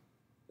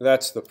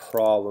that's the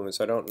problem,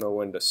 is I don't know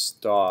when to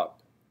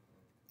stop.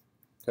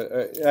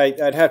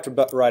 I'd have to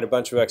write a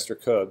bunch of extra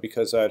code,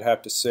 because I'd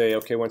have to say,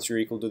 okay, once you're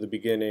equal to the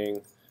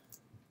beginning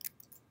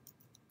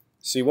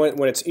See,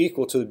 when it's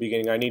equal to the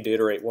beginning, I need to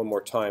iterate one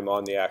more time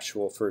on the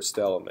actual first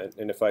element.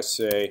 And if I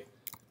say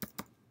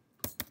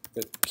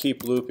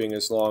keep looping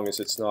as long as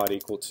it's not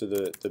equal to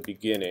the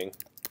beginning,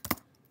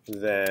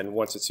 then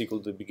once it's equal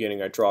to the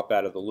beginning, I drop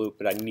out of the loop,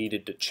 but I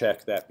needed to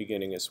check that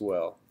beginning as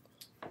well.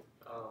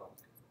 Oh.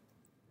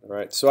 All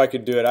right, so I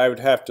could do it. I would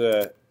have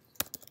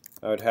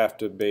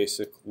to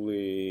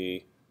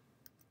basically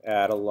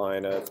add a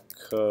line of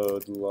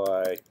code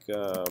like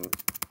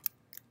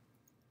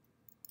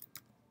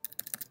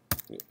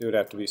it would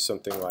have to be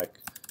something like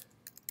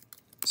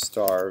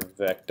star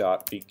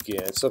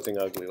vec.begin, something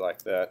ugly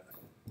like that.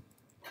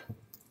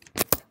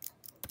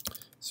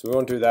 So we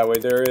won't do it that way.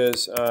 There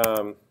is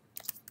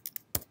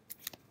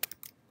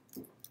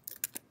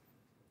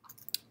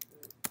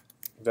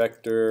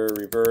vector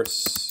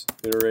reverse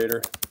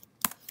iterator.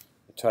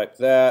 You type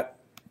that.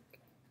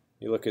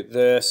 You look at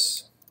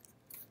this.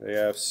 They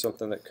have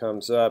something that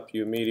comes up.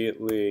 You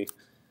immediately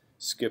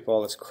skip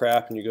all this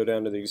crap and you go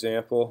down to the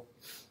example.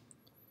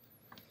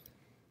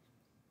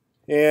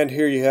 And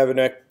here you have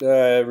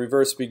a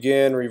reverse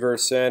begin,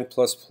 reverse end,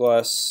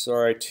 plus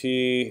RIT,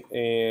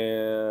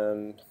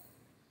 and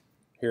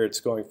here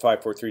it's going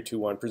 5, 4, 3, 2,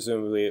 1.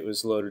 Presumably it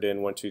was loaded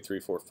in 1, 2, 3,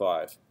 4,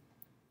 5.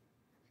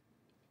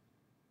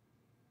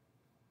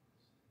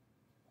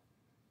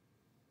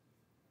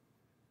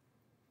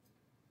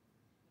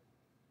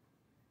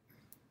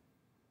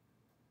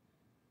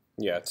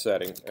 Yeah, it's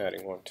adding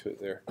one to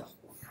it there.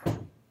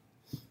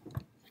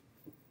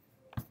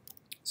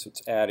 So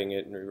it's adding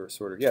it in reverse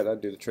order. Yeah, that'd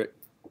do the trick.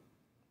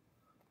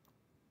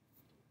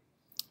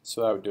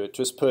 So I would do it.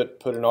 Just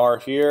put an R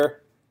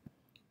here,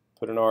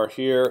 put an R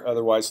here,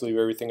 otherwise leave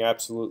everything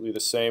absolutely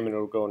the same and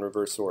it'll go in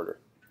reverse order.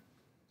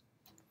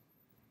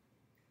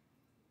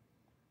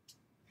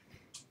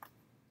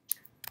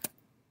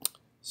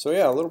 So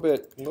yeah, a little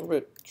bit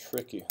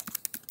tricky.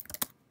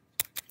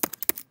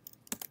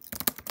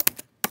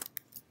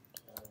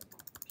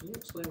 Can you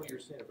explain what you're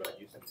saying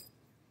about using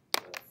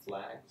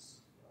flags?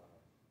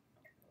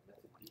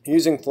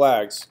 Using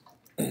flags.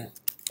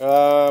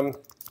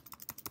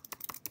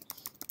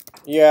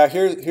 Yeah,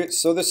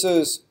 so this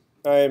is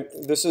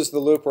the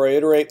loop where I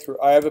iterate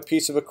through. I have a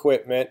piece of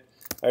equipment.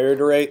 I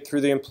iterate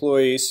through the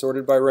employees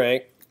sorted by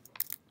rank.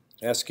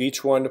 Ask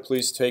each one to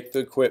please take the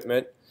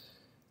equipment,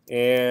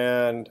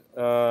 and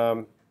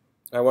I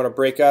want to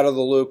break out of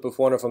the loop if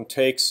one of them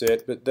takes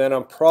it. But then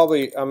I'm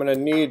going to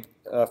need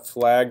a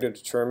flag to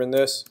determine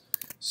this.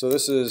 So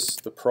this is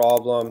the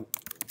problem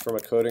from a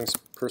coding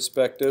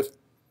perspective.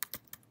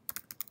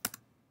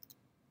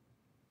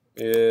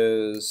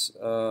 Is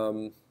let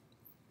me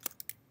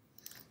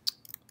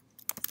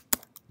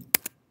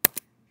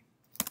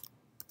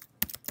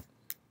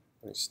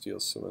steal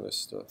some of this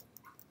stuff.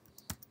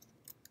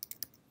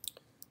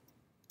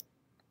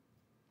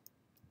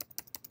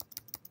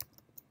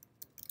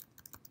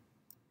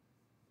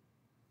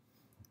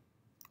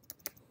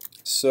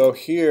 So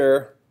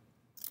here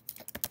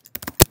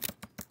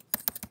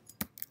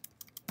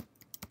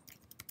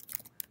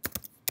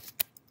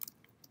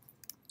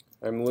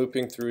I'm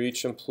looping through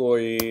each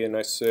employee and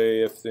I say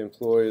if the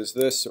employee is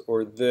this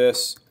or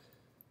this,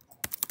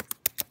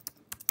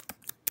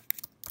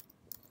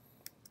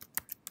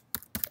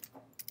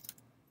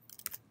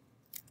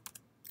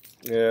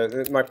 yeah,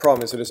 my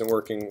problem is it isn't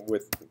working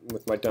with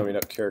my dummied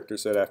up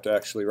characters that I have to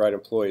actually write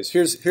employees.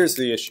 Here's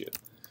the issue.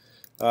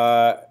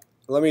 Let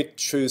me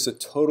choose a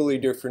totally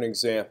different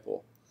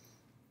example.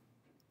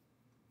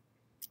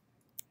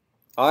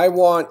 I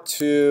want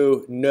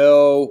to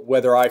know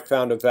whether I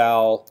found a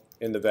val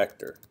in the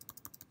vector.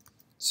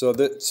 So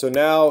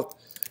now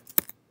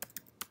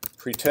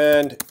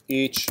pretend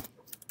each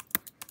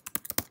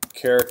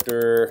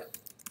character,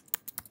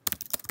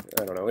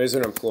 I don't know, is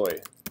an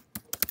employee.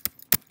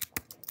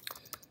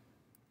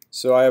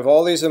 So I have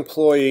all these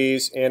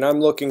employees and I'm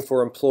looking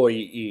for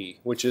employee E,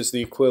 which is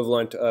the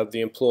equivalent of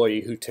the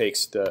employee who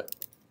takes the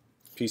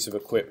piece of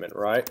equipment,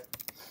 right?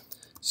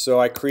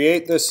 So I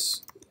create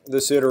this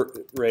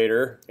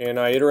iterator and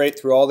I iterate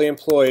through all the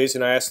employees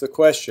and I ask the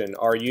question,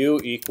 are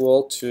you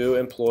equal to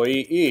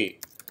employee E?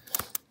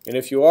 And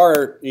if you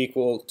are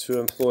equal to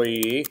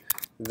employee E,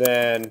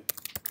 then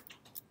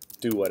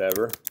do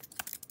whatever.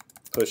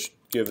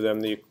 Give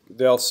them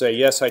they'll say,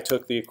 yes, I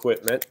took the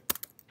equipment.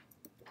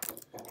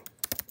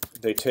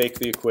 They take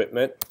the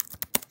equipment.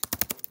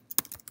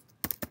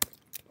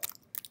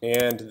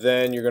 And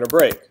then you're going to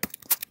break.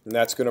 And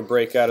that's going to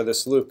break out of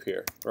this loop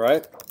here,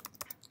 right?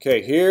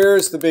 Okay,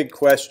 here's the big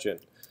question.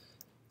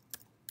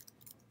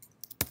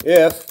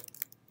 If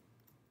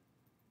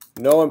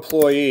no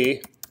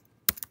employee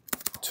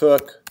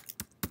took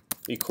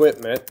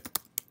equipment,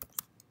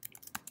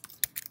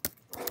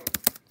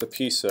 the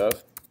piece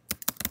of,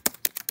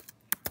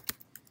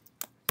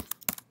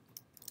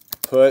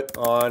 put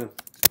on,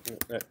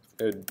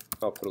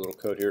 I'll put a little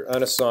code here,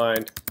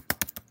 unassigned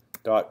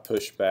dot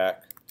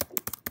pushback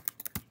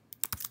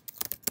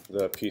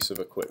the piece of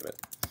equipment.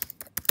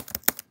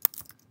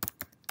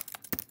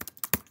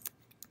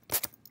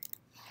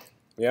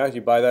 Yeah,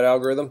 you buy that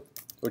algorithm,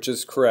 which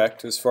is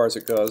correct as far as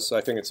it goes. I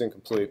think it's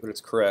incomplete, but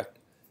it's correct.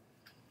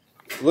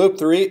 loop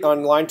through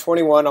on line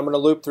 21, I'm going to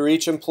loop through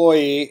each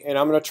employee, and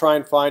I'm going to try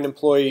and find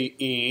employee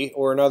E,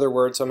 or in other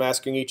words, I'm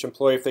asking each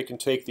employee if they can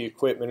take the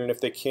equipment, and if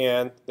they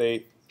can,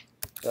 they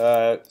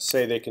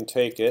say they can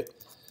take it.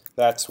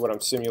 That's what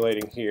I'm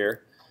simulating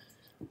here.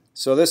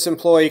 So this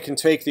employee can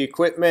take the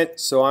equipment,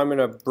 so I'm going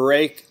to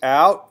break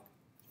out.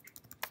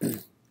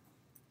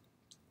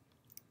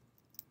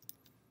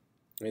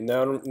 And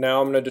now I'm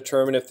going to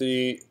determine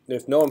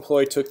if no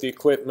employee took the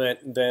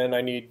equipment, then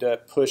I need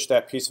to push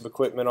that piece of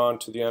equipment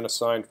onto the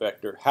unassigned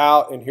vector.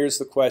 How? And here's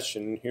the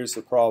question, and here's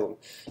the problem.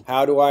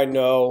 How do I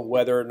know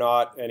whether or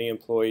not any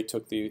employee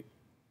took the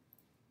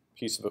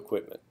piece of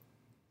equipment?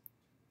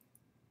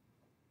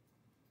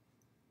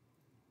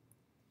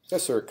 I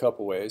guess there are a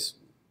couple ways,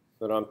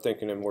 but I'm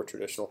thinking in more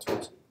traditional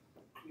terms.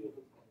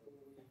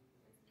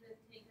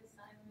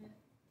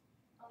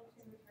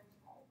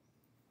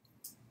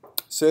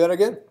 Say that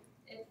again?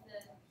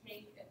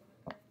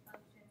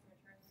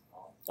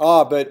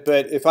 Ah, but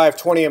if I have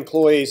 20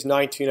 employees,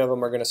 19 of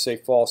them are going to say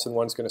false and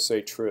one's going to say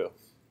true.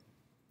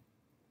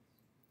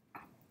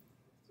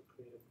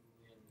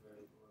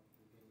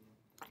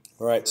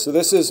 All right, so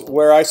this is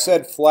where I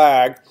said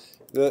flag.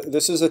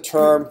 This is a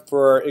term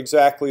for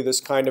exactly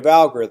this kind of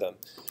algorithm.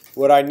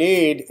 What I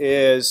need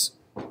is,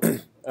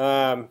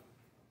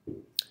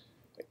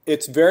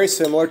 it's very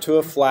similar to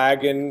a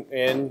flag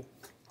in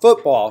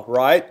football,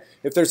 right?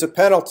 If there's a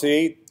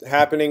penalty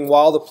happening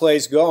while the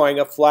play's going,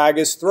 a flag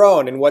is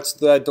thrown. And what's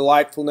the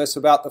delightfulness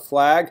about the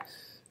flag?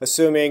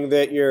 Assuming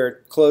that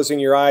you're closing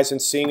your eyes and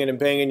seeing it and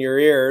banging your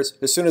ears,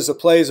 as soon as the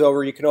play's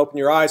over, you can open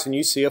your eyes and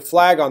you see a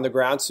flag on the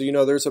ground, so you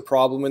know there's a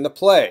problem in the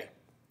play.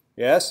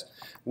 Yes?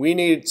 We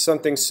need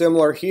something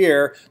similar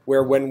here,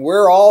 where when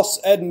we're all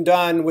said and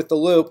done with the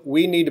loop,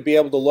 we need to be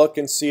able to look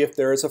and see if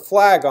there is a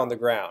flag on the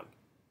ground,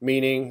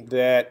 meaning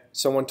that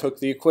someone took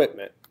the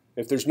equipment.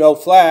 If there's no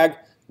flag,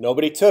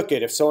 nobody took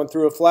it. If someone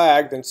threw a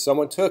flag, then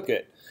someone took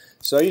it.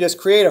 So you just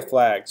create a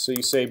flag. So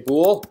you say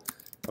bool,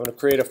 I'm going to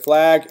create a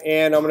flag,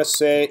 and I'm going to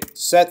say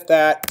set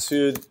that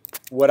to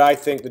what I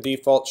think the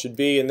default should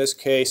be. In this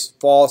case,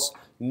 false,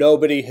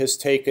 nobody has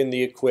taken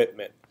the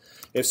equipment.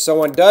 If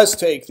someone does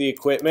take the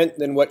equipment,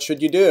 then what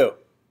should you do?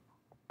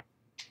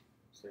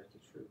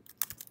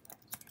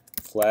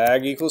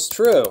 Flag equals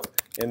true.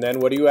 And then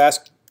what do you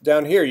ask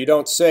down here? You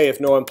don't say if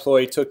no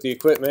employee took the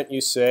equipment.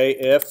 You say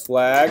if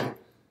flag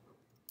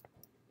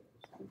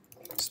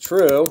is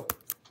true.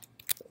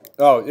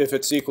 Oh, if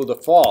it's equal to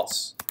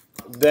false.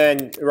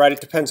 Then, right,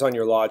 it depends on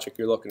your logic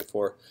you're looking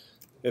for.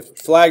 If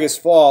flag is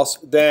false,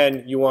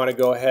 then you want to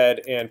go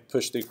ahead and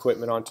push the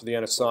equipment onto the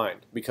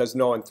unassigned because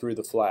no one threw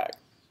the flag.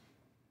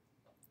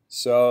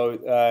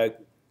 So,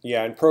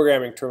 yeah, in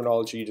programming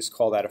terminology, you just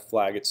call that a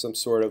flag. It's some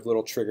sort of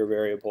little trigger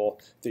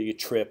variable that you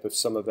trip if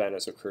some event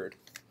has occurred.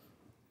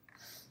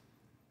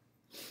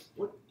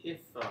 What if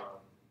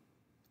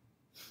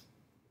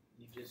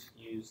you just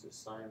use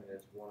assignment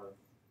as one of,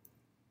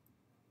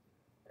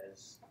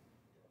 as an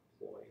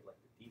employee, like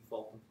the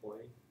default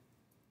employee?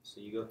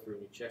 So you go through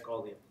and you check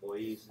all the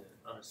employees, and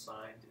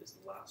unassigned is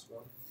the last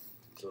one,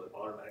 so it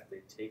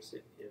automatically takes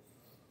it if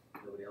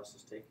nobody else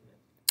is taking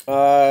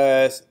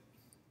it?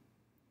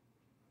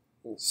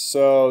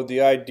 So the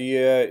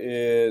idea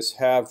is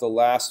have the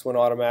last one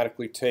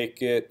automatically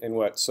take it, and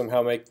what,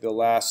 somehow make the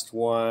last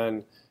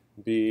one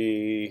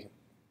be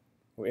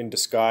in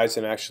disguise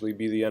and actually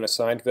be the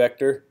unassigned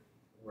vector?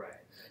 Right.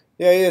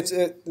 Yeah,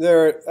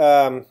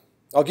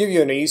 I'll give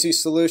you an easy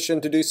solution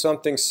to do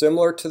something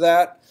similar to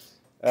that.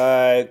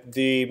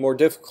 The more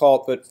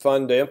difficult but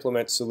fun to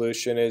implement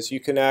solution is you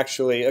can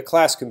actually, a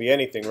class can be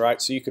anything,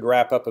 right? So you could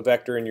wrap up a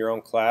vector in your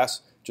own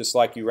class, just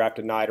like you wrapped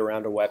a knight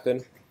around a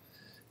weapon.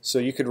 So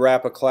you could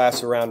wrap a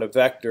class around a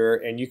vector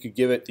and you could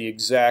give it the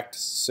exact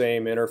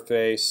same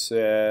interface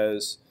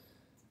as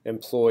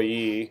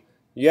employee.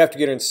 You have to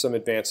get into some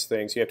advanced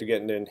things. You have to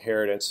get into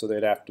inheritance, so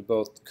they'd have to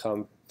both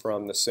come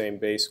from the same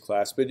base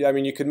class. But I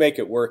mean, you could make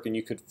it work and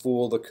you could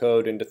fool the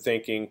code into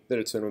thinking that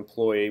it's an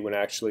employee when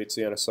actually it's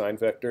the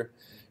unassigned vector.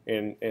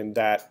 And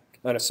that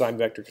unassigned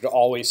vector could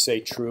always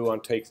say true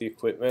on take the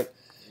equipment.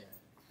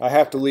 I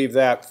have to leave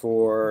that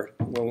for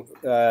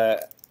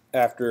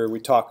after we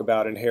talk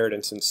about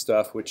inheritance and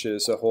stuff, which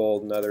is a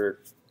whole another,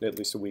 at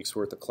least a week's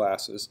worth of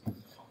classes.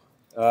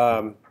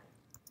 But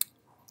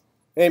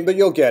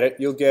you'll get it.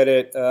 You'll get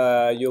it.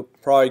 You'll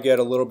probably get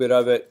a little bit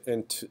of it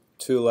in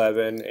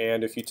 2.11,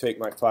 and if you take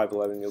my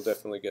 5.11, you'll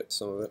definitely get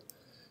some of it.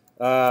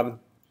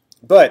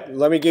 But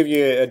let me give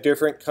you a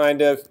different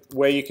kind of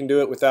way you can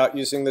do it without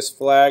using this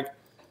flag.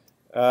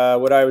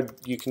 What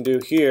you can do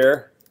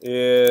here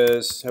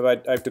is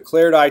I've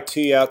declared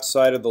IT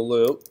outside of the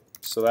loop,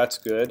 so that's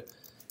good.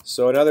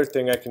 So another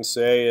thing I can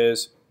say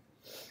is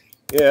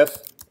if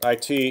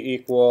IT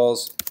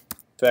equals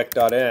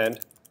vec.end,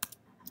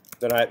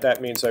 then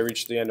that means I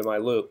reached the end of my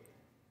loop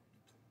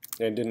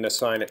and didn't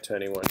assign it to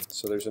anyone.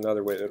 So there's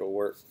another way that it'll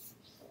work.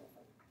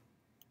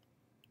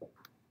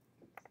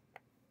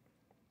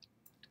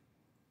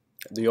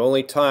 The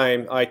only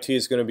time IT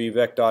is going to be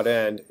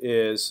vec.end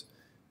is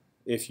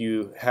if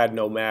you had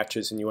no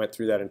matches and you went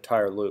through that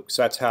entire loop.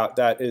 So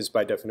that is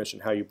by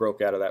definition how you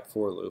broke out of that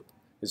for loop,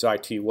 is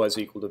IT was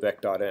equal to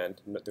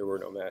vec.end, and there were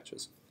no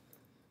matches.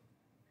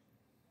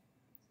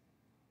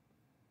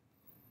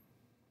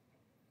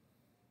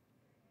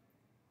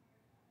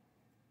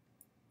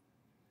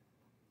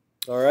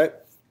 All right.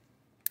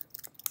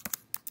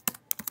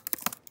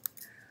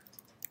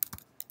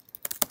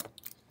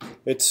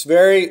 It's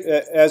very,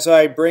 as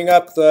I bring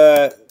up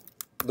the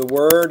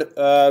word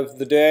of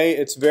the day,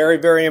 it's very,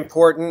 very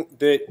important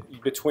that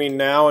between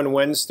now and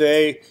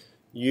Wednesday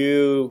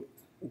you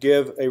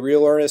give a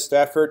real earnest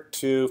effort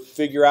to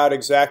figure out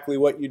exactly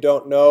what you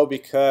don't know,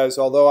 because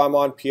although I'm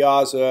on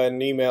Piazza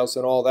and emails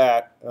and all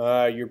that,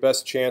 your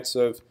best chance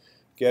of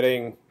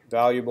getting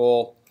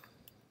valuable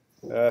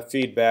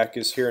feedback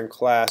is here in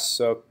class.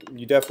 So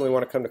you definitely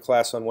want to come to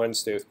class on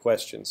Wednesday with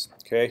questions.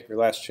 Okay, your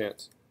last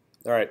chance.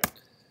 All right.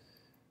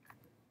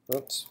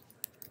 Oops.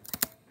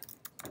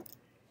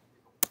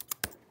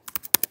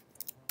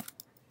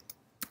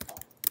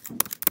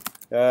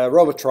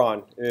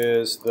 Robotron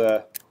is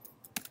the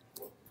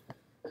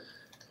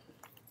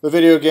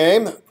video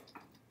game.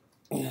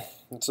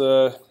 It's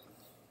well,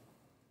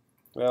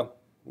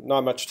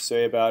 not much to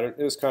say about it.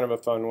 It was kind of a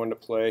fun one to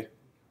play.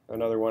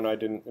 Another one I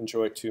didn't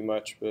enjoy too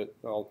much, but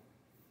I'll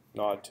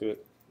nod to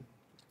it.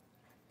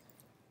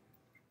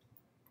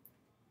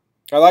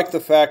 I like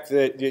the fact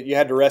that you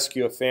had to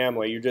rescue a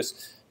family.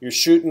 You're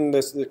shooting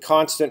the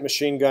constant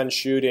machine gun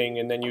shooting,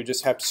 and then you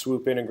just have to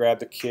swoop in and grab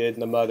the kid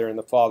and the mother and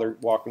the father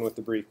walking with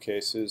the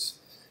briefcase. Is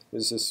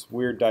this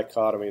weird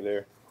dichotomy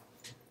there.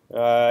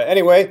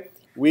 Anyway,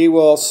 we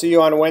will see you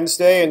on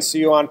Wednesday and see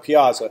you on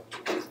Piazza.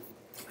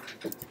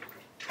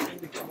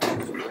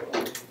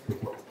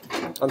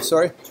 I'm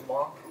sorry?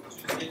 Tomorrow,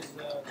 Tuesday's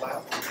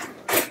lab.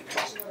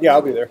 Yeah,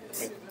 I'll be there.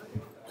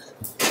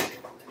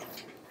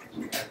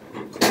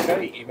 Can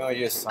I email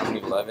you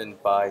assignment 11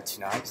 by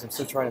tonight? Because I'm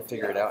still trying to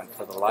figure it out, and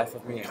for the life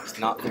of me, I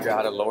cannot figure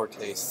out how to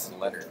lowercase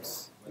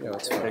letters. Yeah,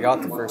 that's I fine.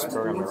 got the first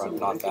program to run,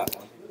 not that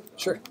one.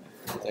 Sure.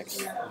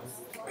 Thanks.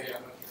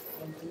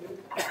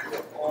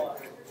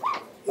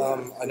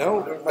 I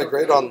know my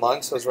grade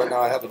online says right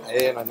now I have an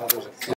A, and I know there's a